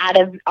kind of out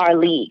of our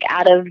league,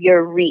 out of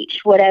your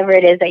reach, whatever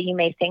it is that you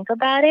may think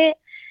about it,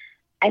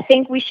 I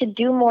think we should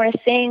do more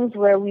things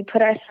where we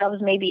put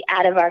ourselves maybe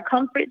out of our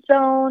comfort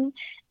zone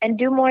and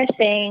do more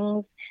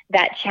things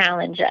that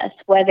challenge us,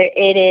 whether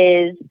it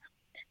is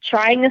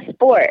trying a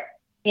sport.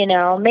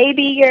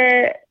 Maybe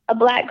you're a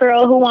Black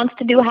girl who wants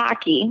to do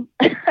hockey,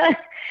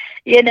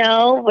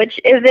 which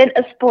isn't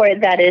a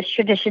sport that is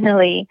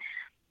traditionally,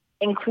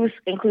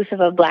 inclusive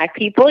of Black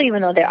people,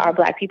 even though there are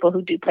Black people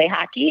who do play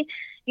hockey.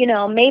 You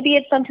know, maybe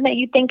it's something that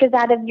you think is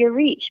out of your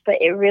reach,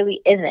 but it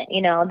really isn't.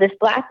 You know, this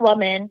Black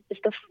woman is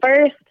the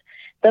first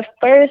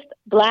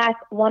Black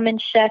woman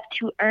chef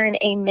to earn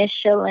a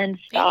Michelin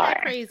star. Ain't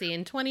that crazy?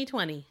 In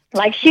 2020.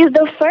 Like, she's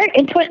the first.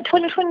 In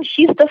 2020,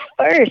 she's the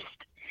first.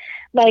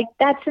 Like,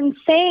 that's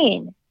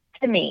insane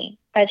to me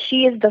that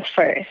she is the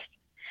first.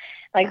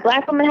 Like,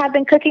 Black women have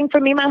been cooking for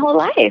me my whole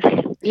life.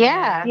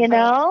 Yeah. You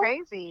know?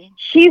 Crazy.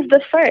 She's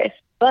the first.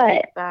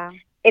 But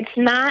it's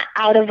not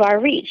out of our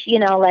reach. You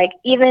know, like,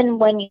 even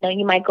when, you know,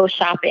 you might go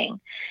shopping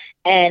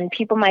and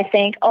people might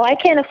think, oh, I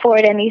can't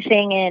afford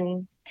anything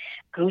in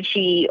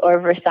Gucci or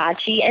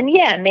Versace. And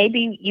yeah,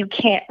 maybe you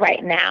can't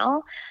right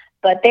now.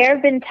 But there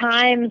have been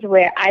times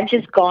where I've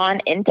just gone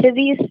into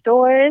these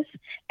stores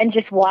and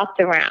just walked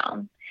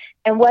around.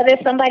 And whether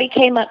somebody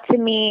came up to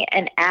me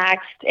and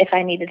asked if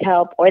I needed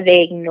help or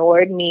they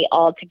ignored me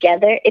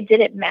altogether, it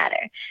didn't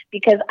matter,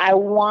 because I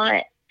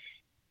wanted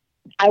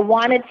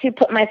to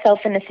put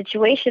myself in a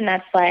situation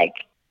that's like,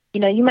 you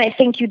know, you might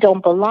think you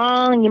don't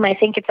belong. You might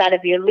think it's out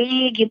of your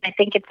league. You might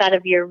think it's out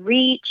of your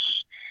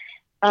reach.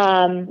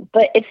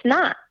 But it's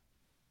not.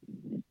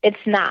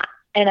 It's not.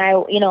 And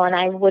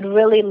I would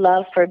really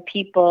love for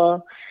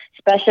people,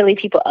 especially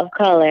people of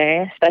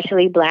color,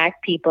 especially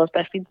Black people,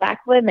 especially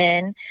Black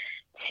women,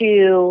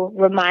 to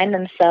remind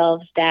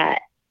themselves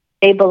that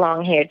they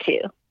belong here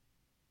too.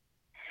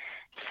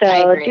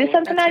 So do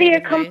something out of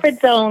your comfort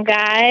zone,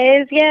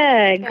 guys.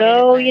 Yeah,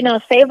 go, you know,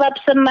 save up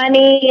some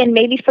money, and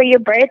maybe for your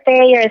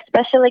birthday or a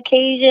special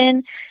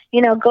occasion,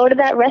 you know, go to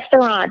that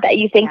restaurant that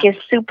you think is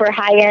super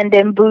high-end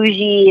and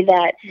bougie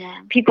that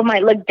people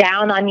might look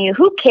down on you.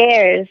 Who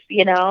cares?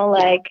 You know,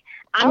 like,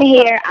 I'm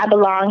here, I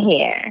belong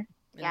here.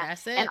 Yeah,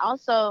 that's it. And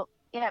also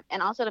to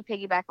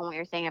piggyback on what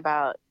you're saying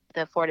about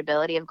the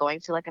affordability of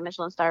going to like a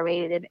Michelin star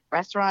rated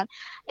restaurant,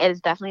 it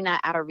is definitely not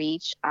out of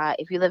reach.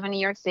 If you live in New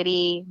York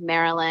City,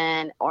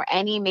 Maryland, or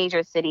any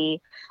major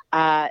city,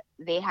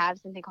 they have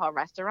something called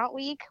Restaurant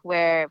Week,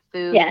 where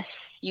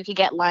you can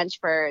get lunch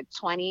for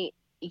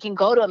you can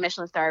go to a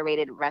Michelin star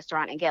rated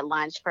restaurant and get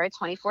lunch for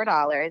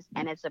 $24,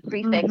 and it's a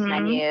prefix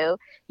menu.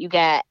 You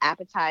get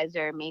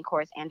appetizer, main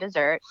course, and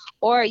dessert.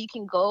 Or you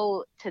can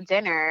go to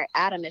dinner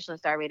at a Michelin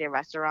star rated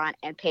restaurant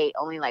and pay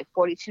only like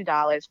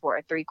 $42 for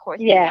a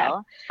 3-course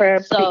meal. For a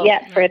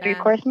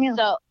 3-course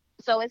meal.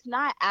 So it's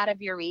not out of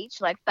your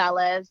reach. Like,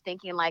 fellas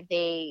thinking like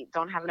they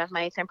don't have enough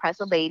money to impress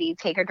a lady,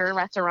 take her during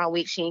Restaurant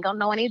Week. She ain't gonna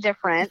know any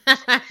different,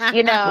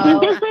 you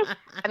know.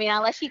 I mean,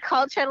 unless she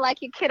cultured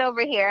like your kid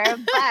over here.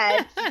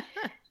 But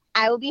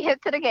I will be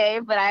hip to the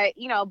game. But I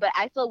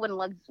still wouldn't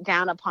look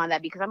down upon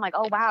that, because I'm like,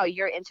 oh wow,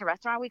 you're into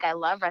Restaurant Week. I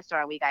love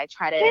Restaurant Week. I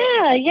try to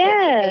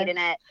participate in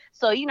it.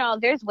 So, you know,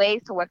 there's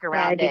ways to work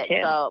around it.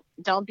 Too. So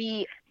don't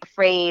be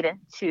afraid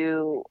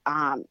to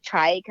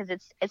try it, because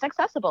it's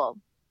accessible.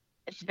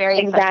 It's very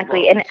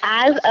exactly. And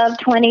as of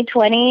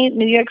 2020,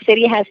 New York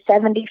City has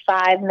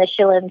 75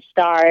 Michelin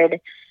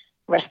starred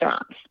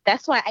restaurants.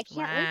 That's why I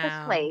can't leave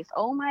this place.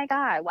 Oh my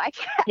God. Why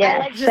can't I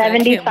like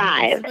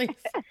 75.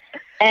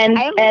 And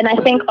I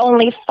think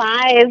only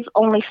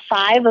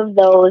five of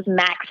those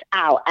max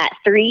out at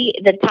 3.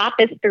 The top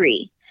is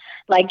 3.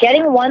 Like,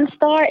 getting 1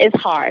 star is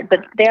hard,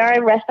 but there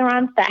are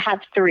restaurants that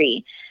have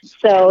 3.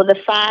 So the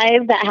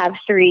 5 that have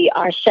 3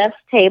 are Chef's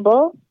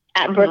Table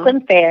at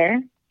Brooklyn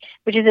Fair,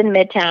 which is in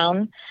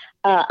Midtown,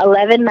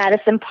 11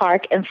 Madison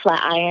Park in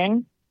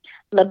Flatiron,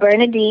 La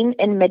Bernardine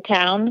in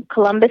Midtown,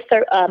 Columbus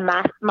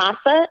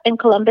Masa in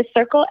Columbus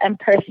Circle, and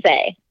Per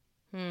Se.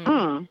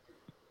 And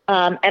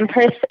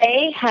Per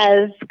Se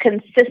has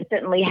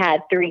consistently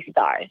had 3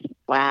 stars.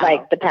 Wow.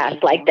 Like the past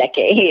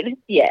decade.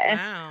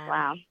 Yeah.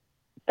 Wow.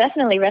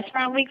 Definitely.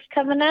 Restaurant Week's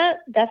coming up.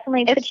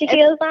 Definitely put your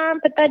heels on,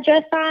 put that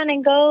dress on,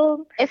 and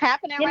go. It's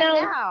happening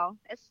now.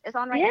 It's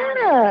on right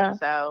now.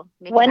 So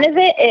when is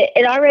it?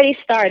 It already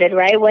started,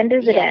 right? When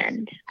does it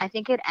end? I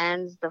think it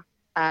ends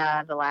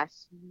the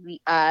last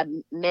week,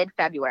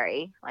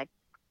 mid-February, like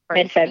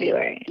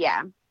mid-February.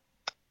 Yeah,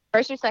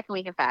 first or second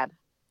week of Feb.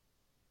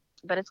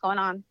 But it's going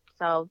on,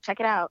 so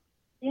check it out.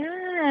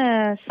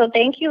 Yeah. So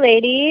thank you,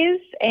 ladies.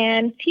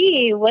 And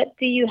P, what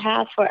do you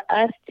have for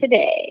us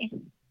today?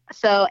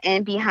 So,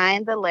 and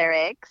behind the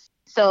lyrics,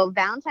 so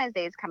Valentine's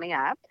Day is coming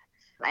up.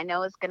 I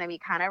know it's going to be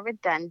kind of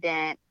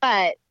redundant,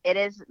 but it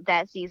is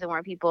that season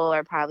where people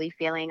are probably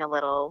feeling a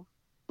little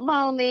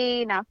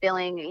lonely, not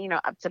feeling, you know,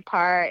 up to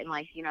par, and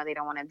like, you know, they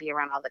don't want to be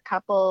around all the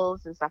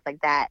couples and stuff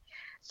like that.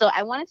 So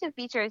I wanted to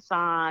feature a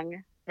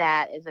song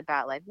that is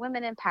about like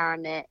women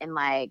empowerment and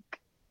like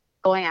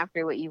going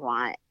after what you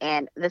want.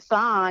 And the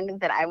song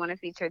that I want to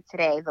feature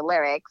today, the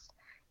lyrics,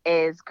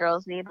 is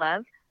Girls Need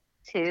Love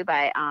Too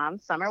by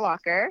Summer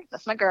Walker.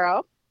 That's my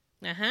girl.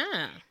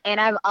 And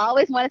I've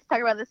always wanted to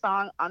talk about this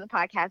song on the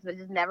podcast, but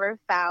just never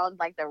found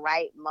like the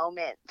right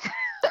moment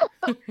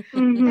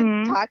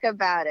to talk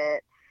about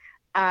it,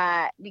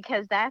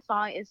 because that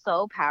song is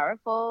so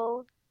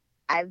powerful.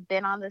 I've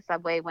been on the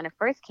subway when it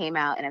first came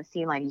out, and I've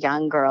seen like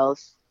young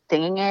girls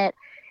singing it,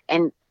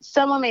 And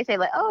someone may say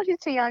like, oh, she's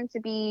too young to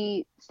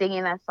be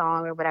singing that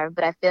song or whatever.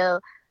 But I feel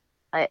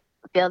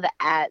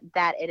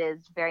that it is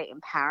very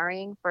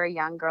empowering for a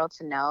young girl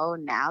to know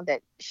now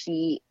that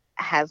she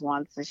has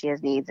wants and she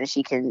has needs and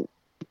she can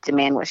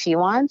demand what she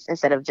wants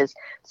instead of just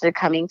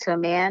succumbing to a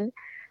man.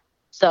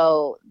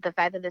 So the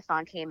fact that this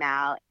song came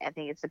out, I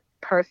think it's a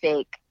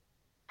perfect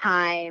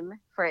time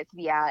for it to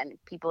be out and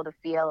people to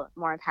feel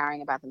more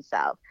empowering about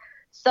themselves.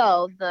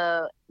 So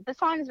the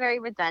song is very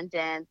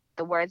redundant.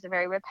 The words are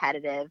very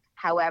repetitive.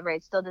 However,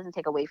 it still doesn't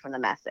take away from the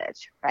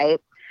message, right?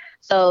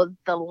 So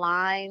the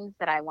lines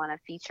that I want to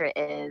feature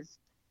is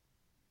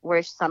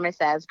where Summer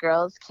says,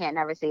 girls can't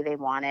never say they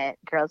want it.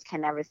 Girls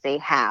can never say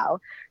how.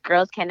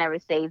 Girls can never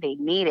say they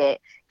need it.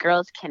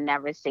 Girls can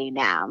never say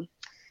now.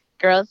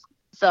 And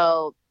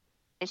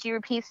she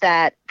repeats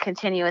that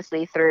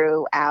continuously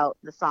throughout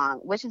the song,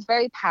 which is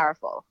very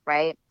powerful,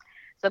 right?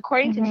 So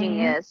according to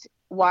Genius,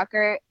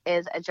 Walker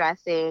is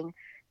addressing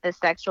the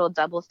sexual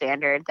double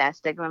standard that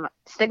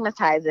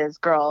stigmatizes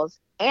girls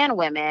and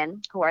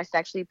women who are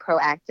sexually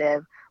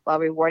proactive while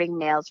rewarding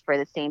males for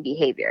the same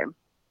behavior.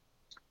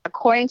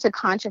 According to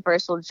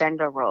controversial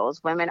gender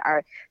roles, women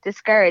are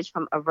discouraged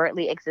from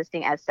overtly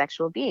existing as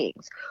sexual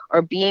beings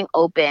or being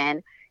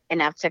open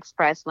enough to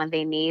express when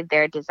they need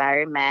their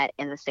desire met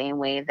in the same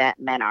way that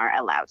men are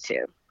allowed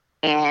to.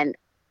 And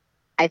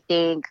I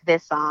think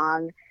this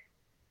song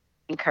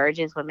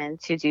encourages women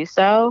to do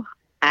so.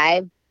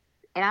 I'll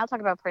talk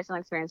about personal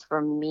experience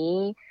for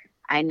me.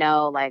 I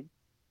know, like,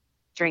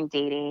 during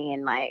dating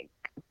and like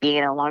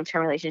being in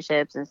long-term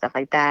relationships and stuff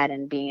like that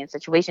and being in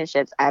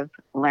situationships, I've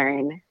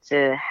learned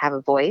to have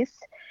a voice,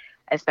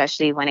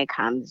 especially when it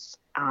comes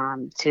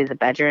to the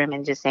bedroom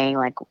and just saying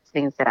like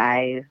things that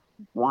I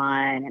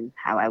want and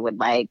how I would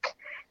like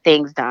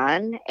things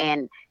done.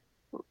 And,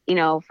 you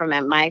know, from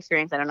my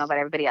experience, I don't know about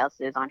everybody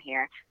else's on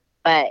here,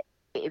 but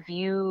if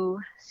you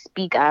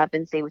speak up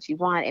and say what you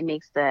want, it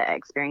makes the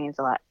experience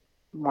a lot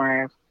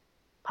more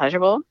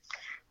pleasurable.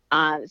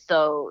 And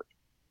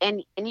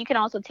you can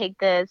also take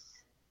this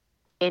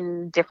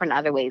in different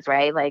other ways,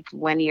 right? Like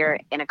when you're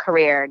in a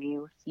career and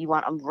you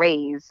want a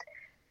raise,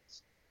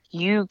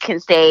 you can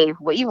say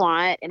what you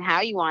want and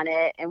how you want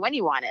it and when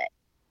you want it,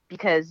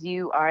 because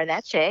you are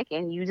that chick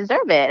and you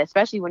deserve it,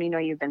 especially when you know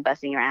you've been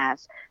busting your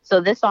ass.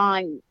 So this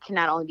song can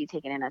not only be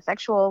taken in a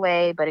sexual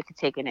way, but it could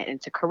take it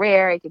into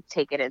career. It could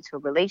take it into a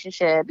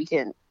relationship. You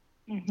can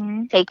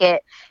take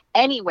it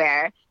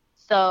anywhere.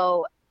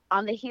 So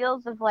on the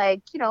heels of,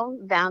 like, you know,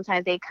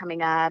 Valentine's Day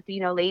coming up, you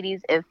know,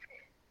 ladies, if,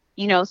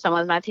 you know,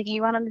 someone's not taking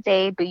you out on a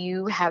date, but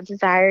you have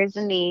desires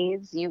and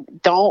needs, you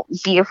don't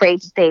be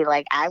afraid to say,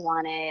 like, I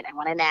want it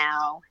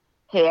now,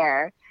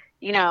 here,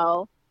 you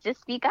know, just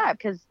speak up,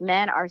 because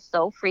men are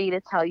so free to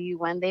tell you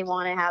when they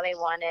want it,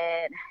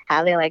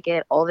 how they like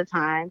it all the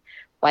time.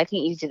 Why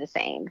can't you do the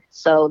same?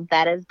 So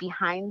that is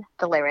behind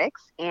the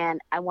lyrics, and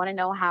I want to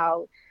know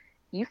how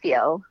you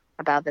feel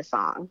about the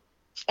song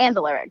and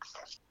the lyrics.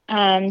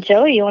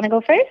 Joey, you want to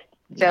go first?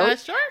 Joey?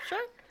 Sure.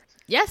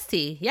 Yes,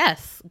 T.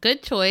 Yes.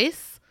 Good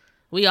choice.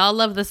 We all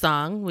love the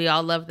song. We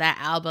all love that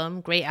album.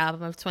 Great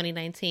album of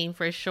 2019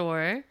 for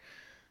sure.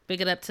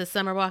 Big it up to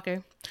Summer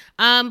Walker.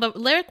 But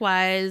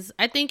lyric-wise,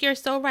 I think you're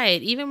so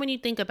right. Even when you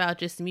think about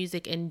just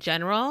music in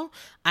general,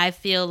 I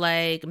feel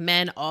like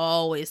men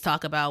always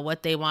talk about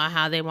what they want,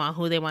 how they want,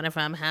 who they want it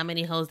from, how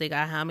many hoes they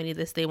got, how many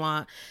this they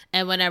want.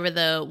 And whenever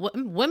the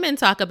women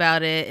talk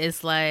about it,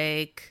 it's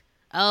like,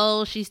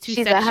 oh, she's too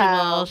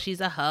sexual,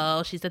 she's a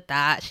hoe, she's a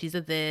that, she's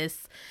a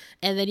this.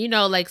 And then, you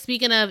know, like,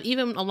 speaking of,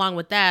 even along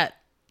with that,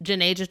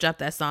 Janae just dropped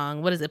that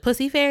song. What is it,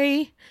 Pussy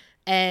Fairy?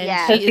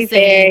 And she is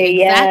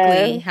saying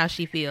exactly how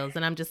she feels.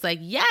 And I'm just like,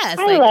 yes.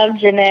 I love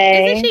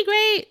Janae. Isn't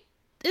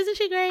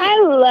she great?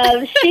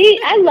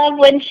 I love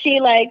when she,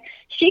 like,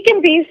 she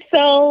can be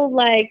so,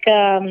 like,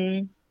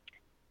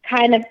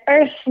 kind of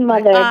earth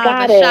mother,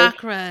 goddess. The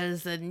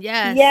chakras, and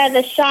yes. Yeah,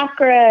 the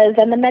chakras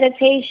and the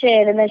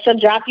meditation. And then she'll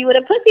drop you with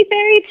a pussy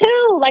fairy,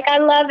 too. Like, I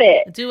love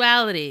it.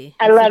 Duality.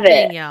 I love it.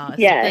 Thing, y'all.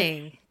 It's a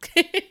thing.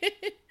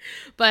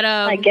 But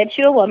I get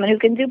you a woman who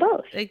can do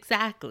both.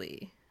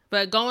 Exactly.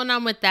 But going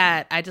on with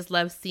that, I just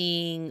love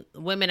seeing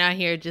women out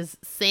here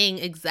just saying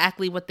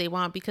exactly what they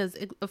want, because,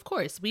 of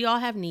course, we all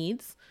have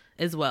needs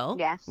as well.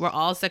 Yes. We're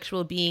all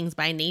sexual beings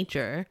by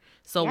nature.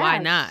 So why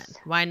not?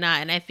 Why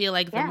not? And I feel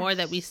like the more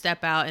that we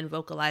step out and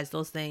vocalize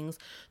those things,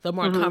 the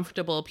more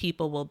comfortable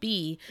people will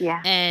be.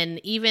 Yeah. And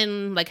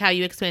even like how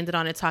you expanded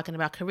on it, talking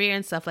about career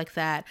and stuff like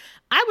that.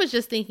 I was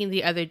just thinking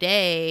the other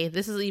day,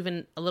 this is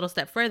even a little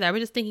step further. I was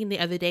just thinking the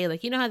other day,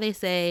 like, you know how they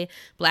say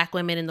Black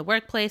women in the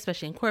workplace,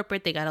 especially in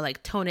corporate, they got to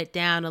like tone it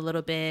down a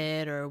little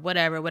bit or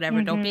whatever.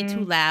 Don't be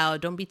too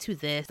loud. Don't be too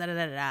this,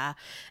 da.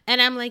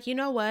 And I'm like, you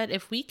know what?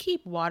 If we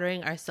keep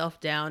watering ourselves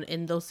down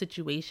in those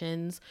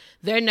situations,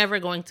 they're never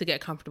going to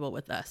get comfortable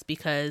with us,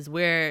 because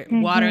we're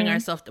watering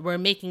ourselves, we're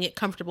making it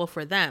comfortable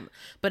for them.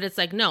 But it's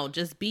like, no,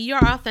 just be your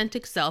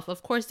authentic self.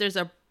 Of course, there's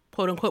a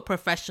quote unquote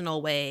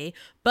professional way,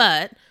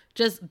 but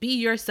just be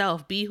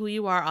yourself, be who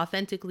you are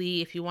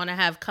authentically. If you want to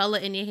have color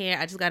in your hair,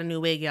 I just got a new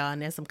wig, y'all,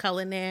 and there's some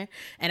color in there.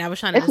 And I was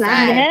trying to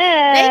decide.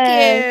 Nice.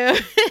 Thank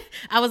you.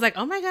 I was like,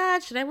 oh my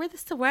God, should I wear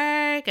this to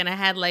work? And I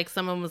had like,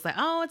 someone was like,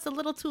 oh, it's a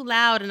little too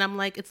loud. And I'm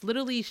like, it's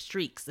literally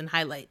streaks and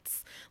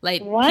highlights.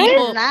 Like, What?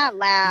 people, It's not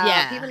loud.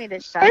 Yeah. People need to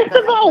shut First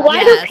the of all, fuck why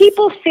up. do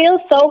people feel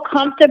so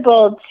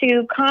comfortable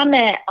to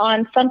comment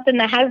on something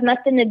that has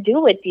nothing to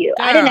do with you?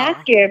 I didn't Girl.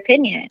 ask your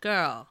opinion.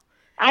 girl.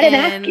 I didn't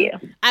And ask you.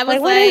 I was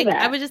what is like,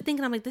 that? I was just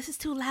thinking, I'm like, this is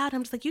too loud.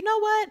 I'm just like, you know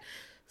what?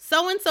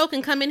 So-and-so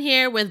can come in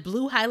here with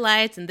blue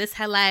highlights and this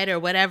highlight or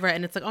whatever.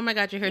 And it's like, oh my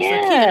God, your hair's so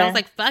cute. And I Yeah. was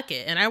like, fuck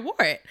it. And I wore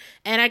it.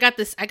 And I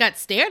got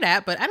stared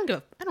at, but I don't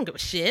give a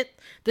shit.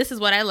 This is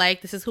what I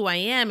like. This is who I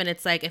am. And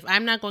it's like, if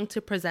I'm not going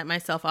to present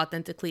myself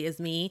authentically as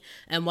me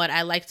and what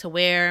I like to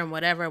wear and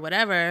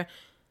whatever,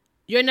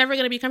 you're never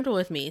going to be comfortable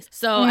with me.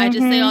 So I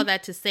just say all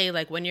that to say,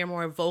 like, when you're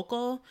more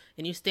vocal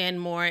and you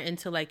stand more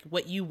into like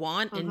what you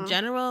want in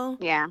general,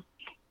 Yeah,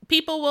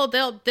 people will,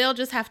 they'll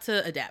just have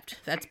to adapt.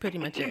 That's pretty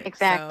much it.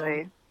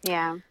 exactly.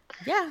 Yeah.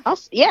 Yeah.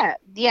 Also, yeah,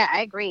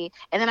 I agree.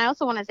 And then I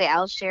also want to say,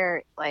 I'll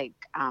share, like,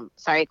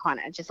 sorry,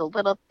 Quana, just a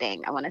little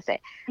thing I want to say.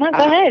 No, go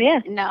ahead, yeah.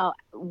 No,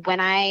 when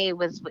I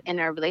was in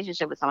a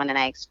relationship with someone and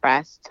I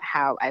expressed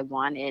how I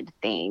wanted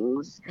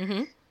things,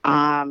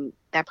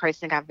 that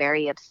person got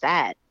very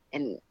upset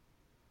and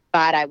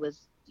thought I was,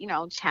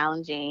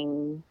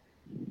 challenging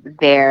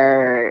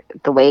the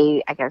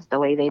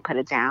way they put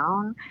it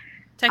down.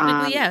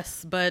 Technically,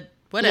 yes, but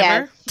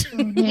whatever.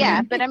 Yes.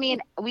 Yeah, but I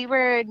mean, we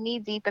were knee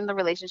deep in the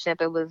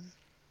relationship. It was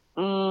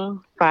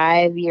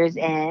 5 years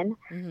in.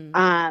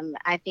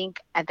 I think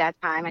at that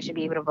time I should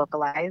be able to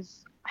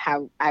vocalize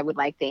how I would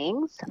like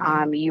things.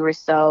 You were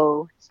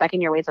so stuck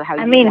in your ways of how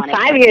you wanted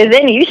 5 years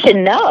in, you should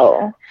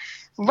know.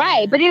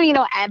 Right, but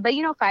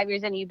 5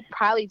 years in, you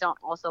probably don't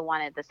also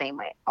want it the same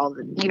way.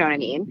 You know what I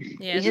mean?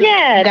 Yeah, you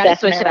gotta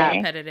switch it up.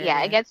 Repetitive,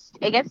 Yeah, it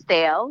gets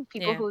stale.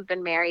 People who've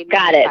been married.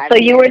 Got it. So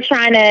you were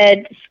trying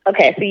to.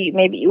 Okay, so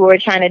maybe you were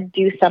trying to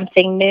do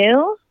something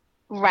new.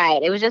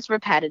 Right. It was just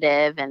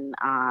repetitive and.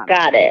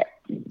 Got it.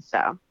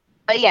 So,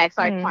 but yeah,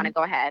 sorry, Quana,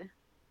 go ahead.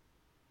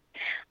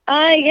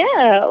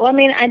 Yeah. Well, I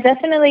mean, I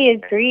definitely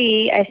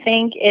agree. I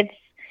think it's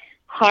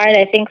hard.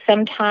 I think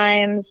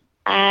sometimes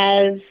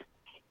as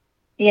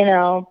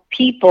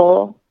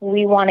people,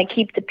 we want to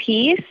keep the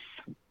peace.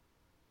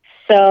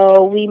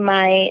 So we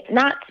might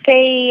not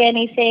say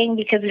anything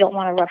because we don't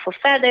want to ruffle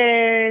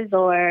feathers,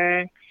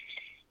 or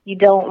you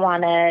don't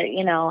want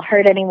to,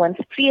 hurt anyone's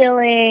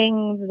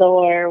feelings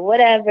or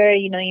whatever.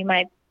 You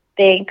might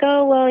think,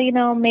 oh,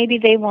 well, maybe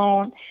they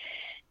won't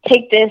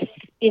take this,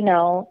 in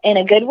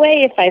a good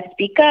way if I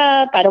speak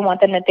up. I don't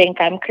want them to think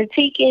I'm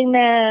critiquing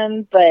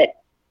them,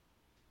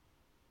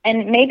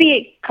 and maybe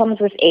it comes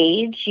with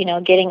age,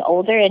 getting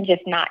older and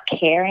just not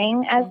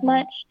caring as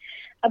much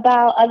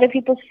about other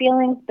people's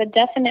feelings. But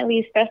definitely,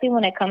 especially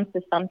when it comes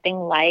to something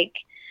like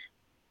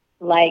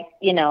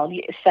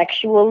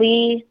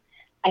sexually,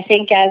 I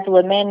think as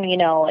women,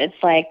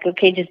 it's like,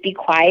 okay, just be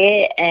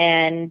quiet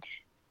and,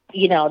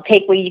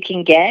 take what you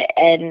can get.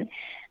 And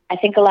I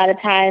think a lot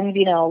of times,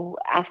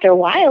 after a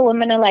while,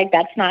 women are like,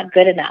 that's not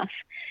good enough.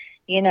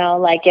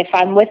 Like if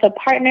I'm with a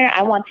partner,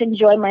 I want to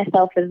enjoy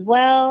myself as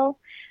well.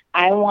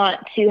 I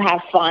want to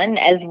have fun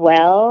as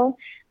well.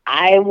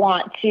 I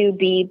want to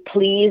be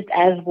pleased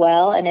as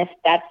well. And if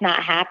that's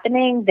not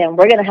happening, then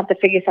we're going to have to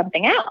figure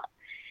something out,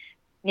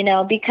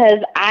 because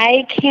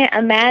I can't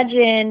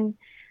imagine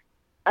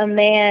a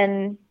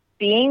man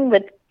being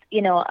with,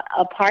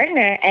 a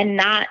partner and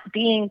not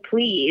being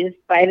pleased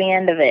by the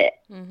end of it.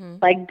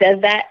 Like,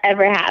 does that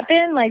ever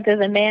happen? Like, does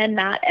a man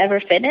not ever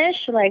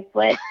finish? Like,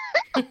 what?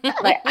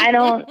 Like, I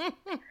don't,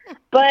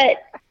 but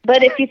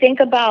if you think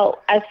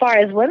about as far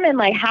as women,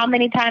 like how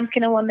many times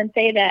can a woman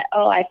say that,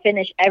 oh, I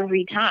finish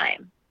every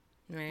time?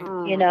 Right.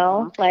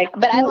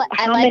 But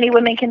how many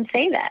women can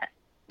say that?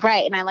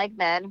 Right. And I like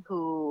men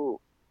who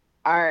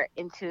are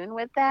in tune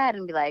with that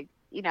and be like,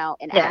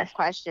 and ask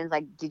questions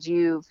like, did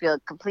you feel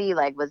complete?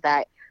 Like, was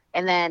that?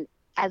 And then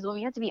as women,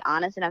 you have to be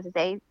honest enough to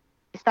say,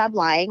 stop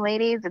lying,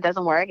 ladies. It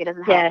doesn't work. It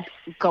doesn't help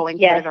going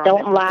further.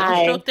 Don't lie.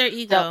 Don't stroke their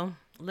ego.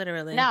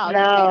 Literally. No. Just be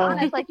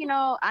honest. Like,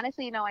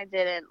 honestly, I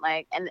didn't.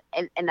 Like, and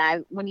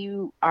when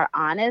you are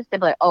honest, they'll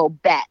be like, oh,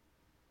 bet.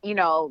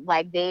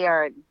 Like they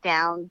are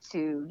down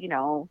to,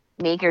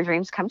 make your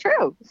dreams come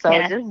true. So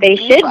they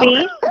should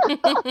be.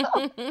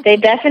 They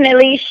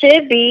definitely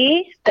should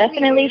be.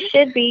 Definitely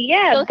should be.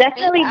 Yeah, so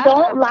definitely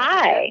don't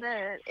lie.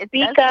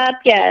 Speak up,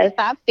 yes.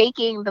 Stop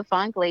faking the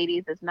funk,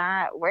 ladies. It's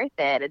not worth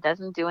it. It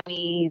doesn't do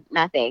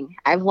nothing.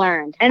 I've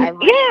learned.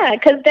 Yeah,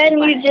 because then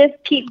you just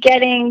keep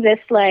getting this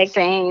like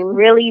same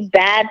really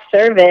bad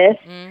service,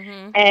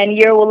 and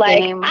you're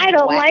like, I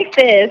don't like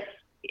this.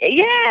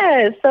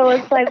 Yeah, so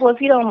it's like, well,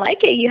 if you don't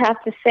like it, you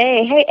have to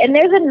say, hey, and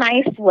there's a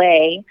nice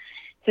way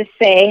to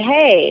say,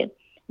 hey,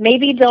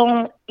 maybe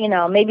don't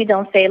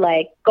say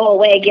like, go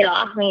away, get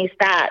off me,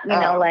 stop,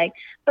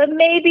 but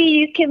maybe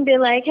you can be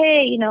like,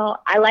 hey,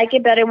 I like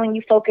it better when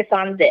you focus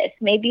on this.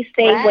 Maybe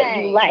say what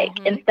you like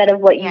instead of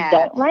what you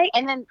don't like.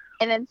 And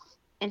then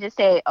and just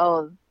say,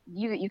 oh,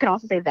 you can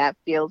also say that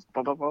feels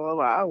blah blah blah blah,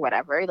 blah or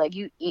whatever. Like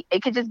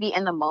it could just be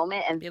in the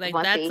moment and Be like,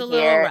 once that's they a hear,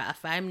 little rough.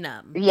 I'm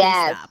numb. Please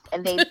yes, stop.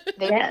 and they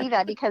receive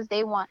that because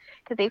they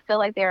feel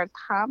like they're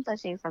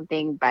accomplishing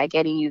something by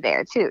getting you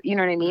there too. You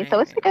know what I mean? So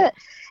it's like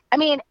I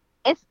mean,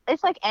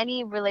 it's like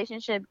any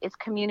relationship. It's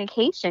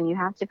communication. You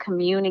have to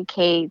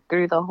communicate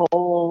through the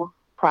whole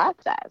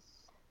process.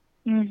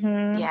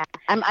 Mm-hmm. Yeah,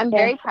 I'm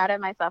very proud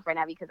of myself right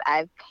now because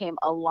I've came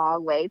a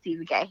long way to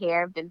even get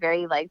here. I've been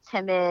very like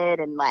timid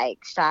and like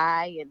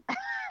shy and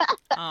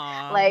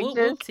Aww, like whoop,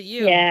 just whoop to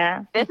you.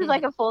 Yeah. this is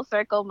like a full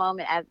circle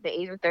moment at the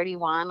age of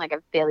 31. Like I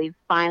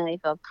finally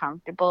feel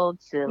comfortable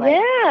to like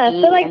I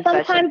feel like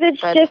sometimes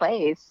it's good just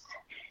place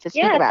to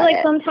speak I about feel like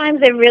it.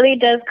 sometimes it really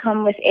does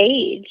come with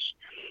age.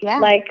 Yeah,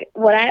 Like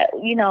what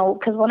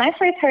because when I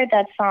first heard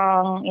that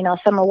song,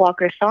 Summer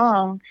Walker's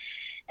song,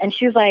 and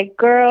she was like,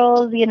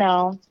 girls,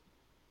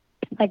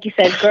 like you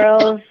said,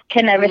 girls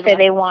can never say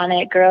they want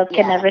it. Girls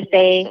can never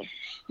say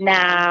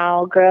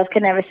now. Girls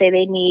can never say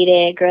they need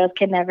it. Girls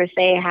can never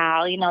say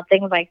how,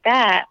 things like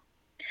that.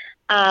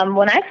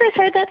 When I first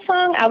heard that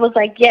song, I was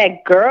like, yeah,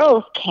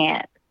 girls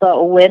can't,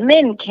 but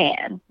women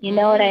can. You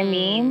know what I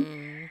mean?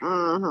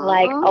 Mm-hmm.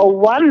 Like a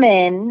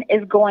woman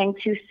is going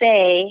to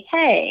say,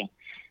 hey,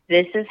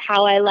 this is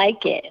how I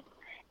like it.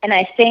 And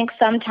I think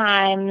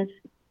sometimes,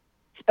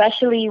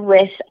 especially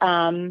with,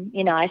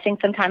 I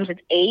think sometimes with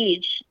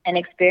age and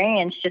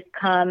experience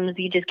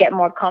you just get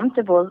more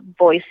comfortable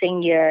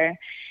voicing your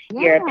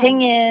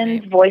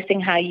opinions, voicing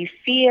how you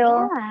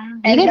feel,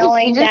 and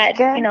knowing that,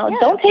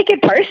 don't take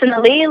it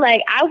personally.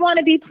 Like, I want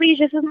to be pleased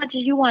just as much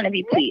as you want to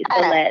be pleased.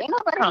 So ain't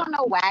nobody want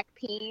no whack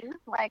peen.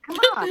 Like, come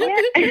on.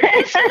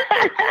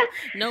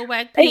 No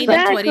whack peen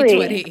in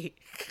 2020.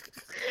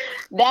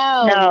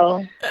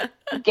 No.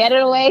 Get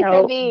it away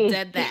from me.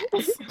 Dead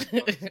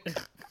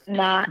that.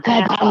 Not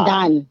I'm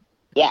done.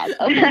 Yes.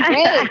 Okay,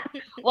 great.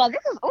 Well,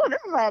 this is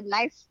a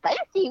nice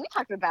spicy. We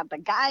talked about the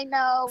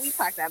gyno. We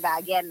talked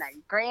about getting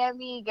a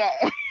Grammy.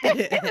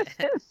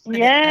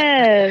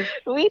 Yes.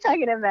 We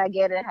talking about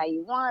getting how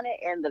you want it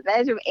in the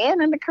bedroom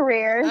and in the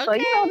career. Okay. So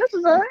this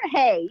is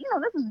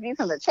this is views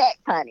from the check,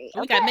 honey.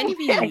 We got many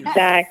views.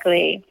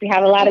 Exactly. We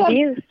have a lot of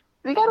views.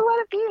 We got a lot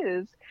of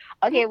views.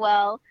 Okay,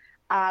 well,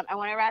 I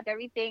want to wrap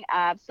everything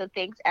up. So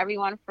thanks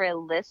everyone for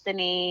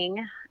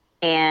listening,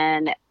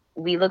 and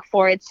we look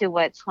forward to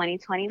what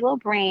 2020 will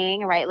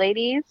bring, right,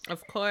 ladies?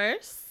 Of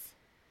course.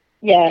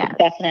 Yes,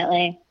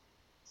 definitely.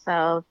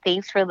 So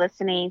thanks for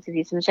listening to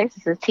Views from the Chicks.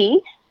 This is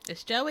T.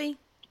 It's Joey.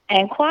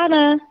 And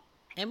Quana.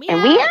 And we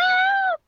are.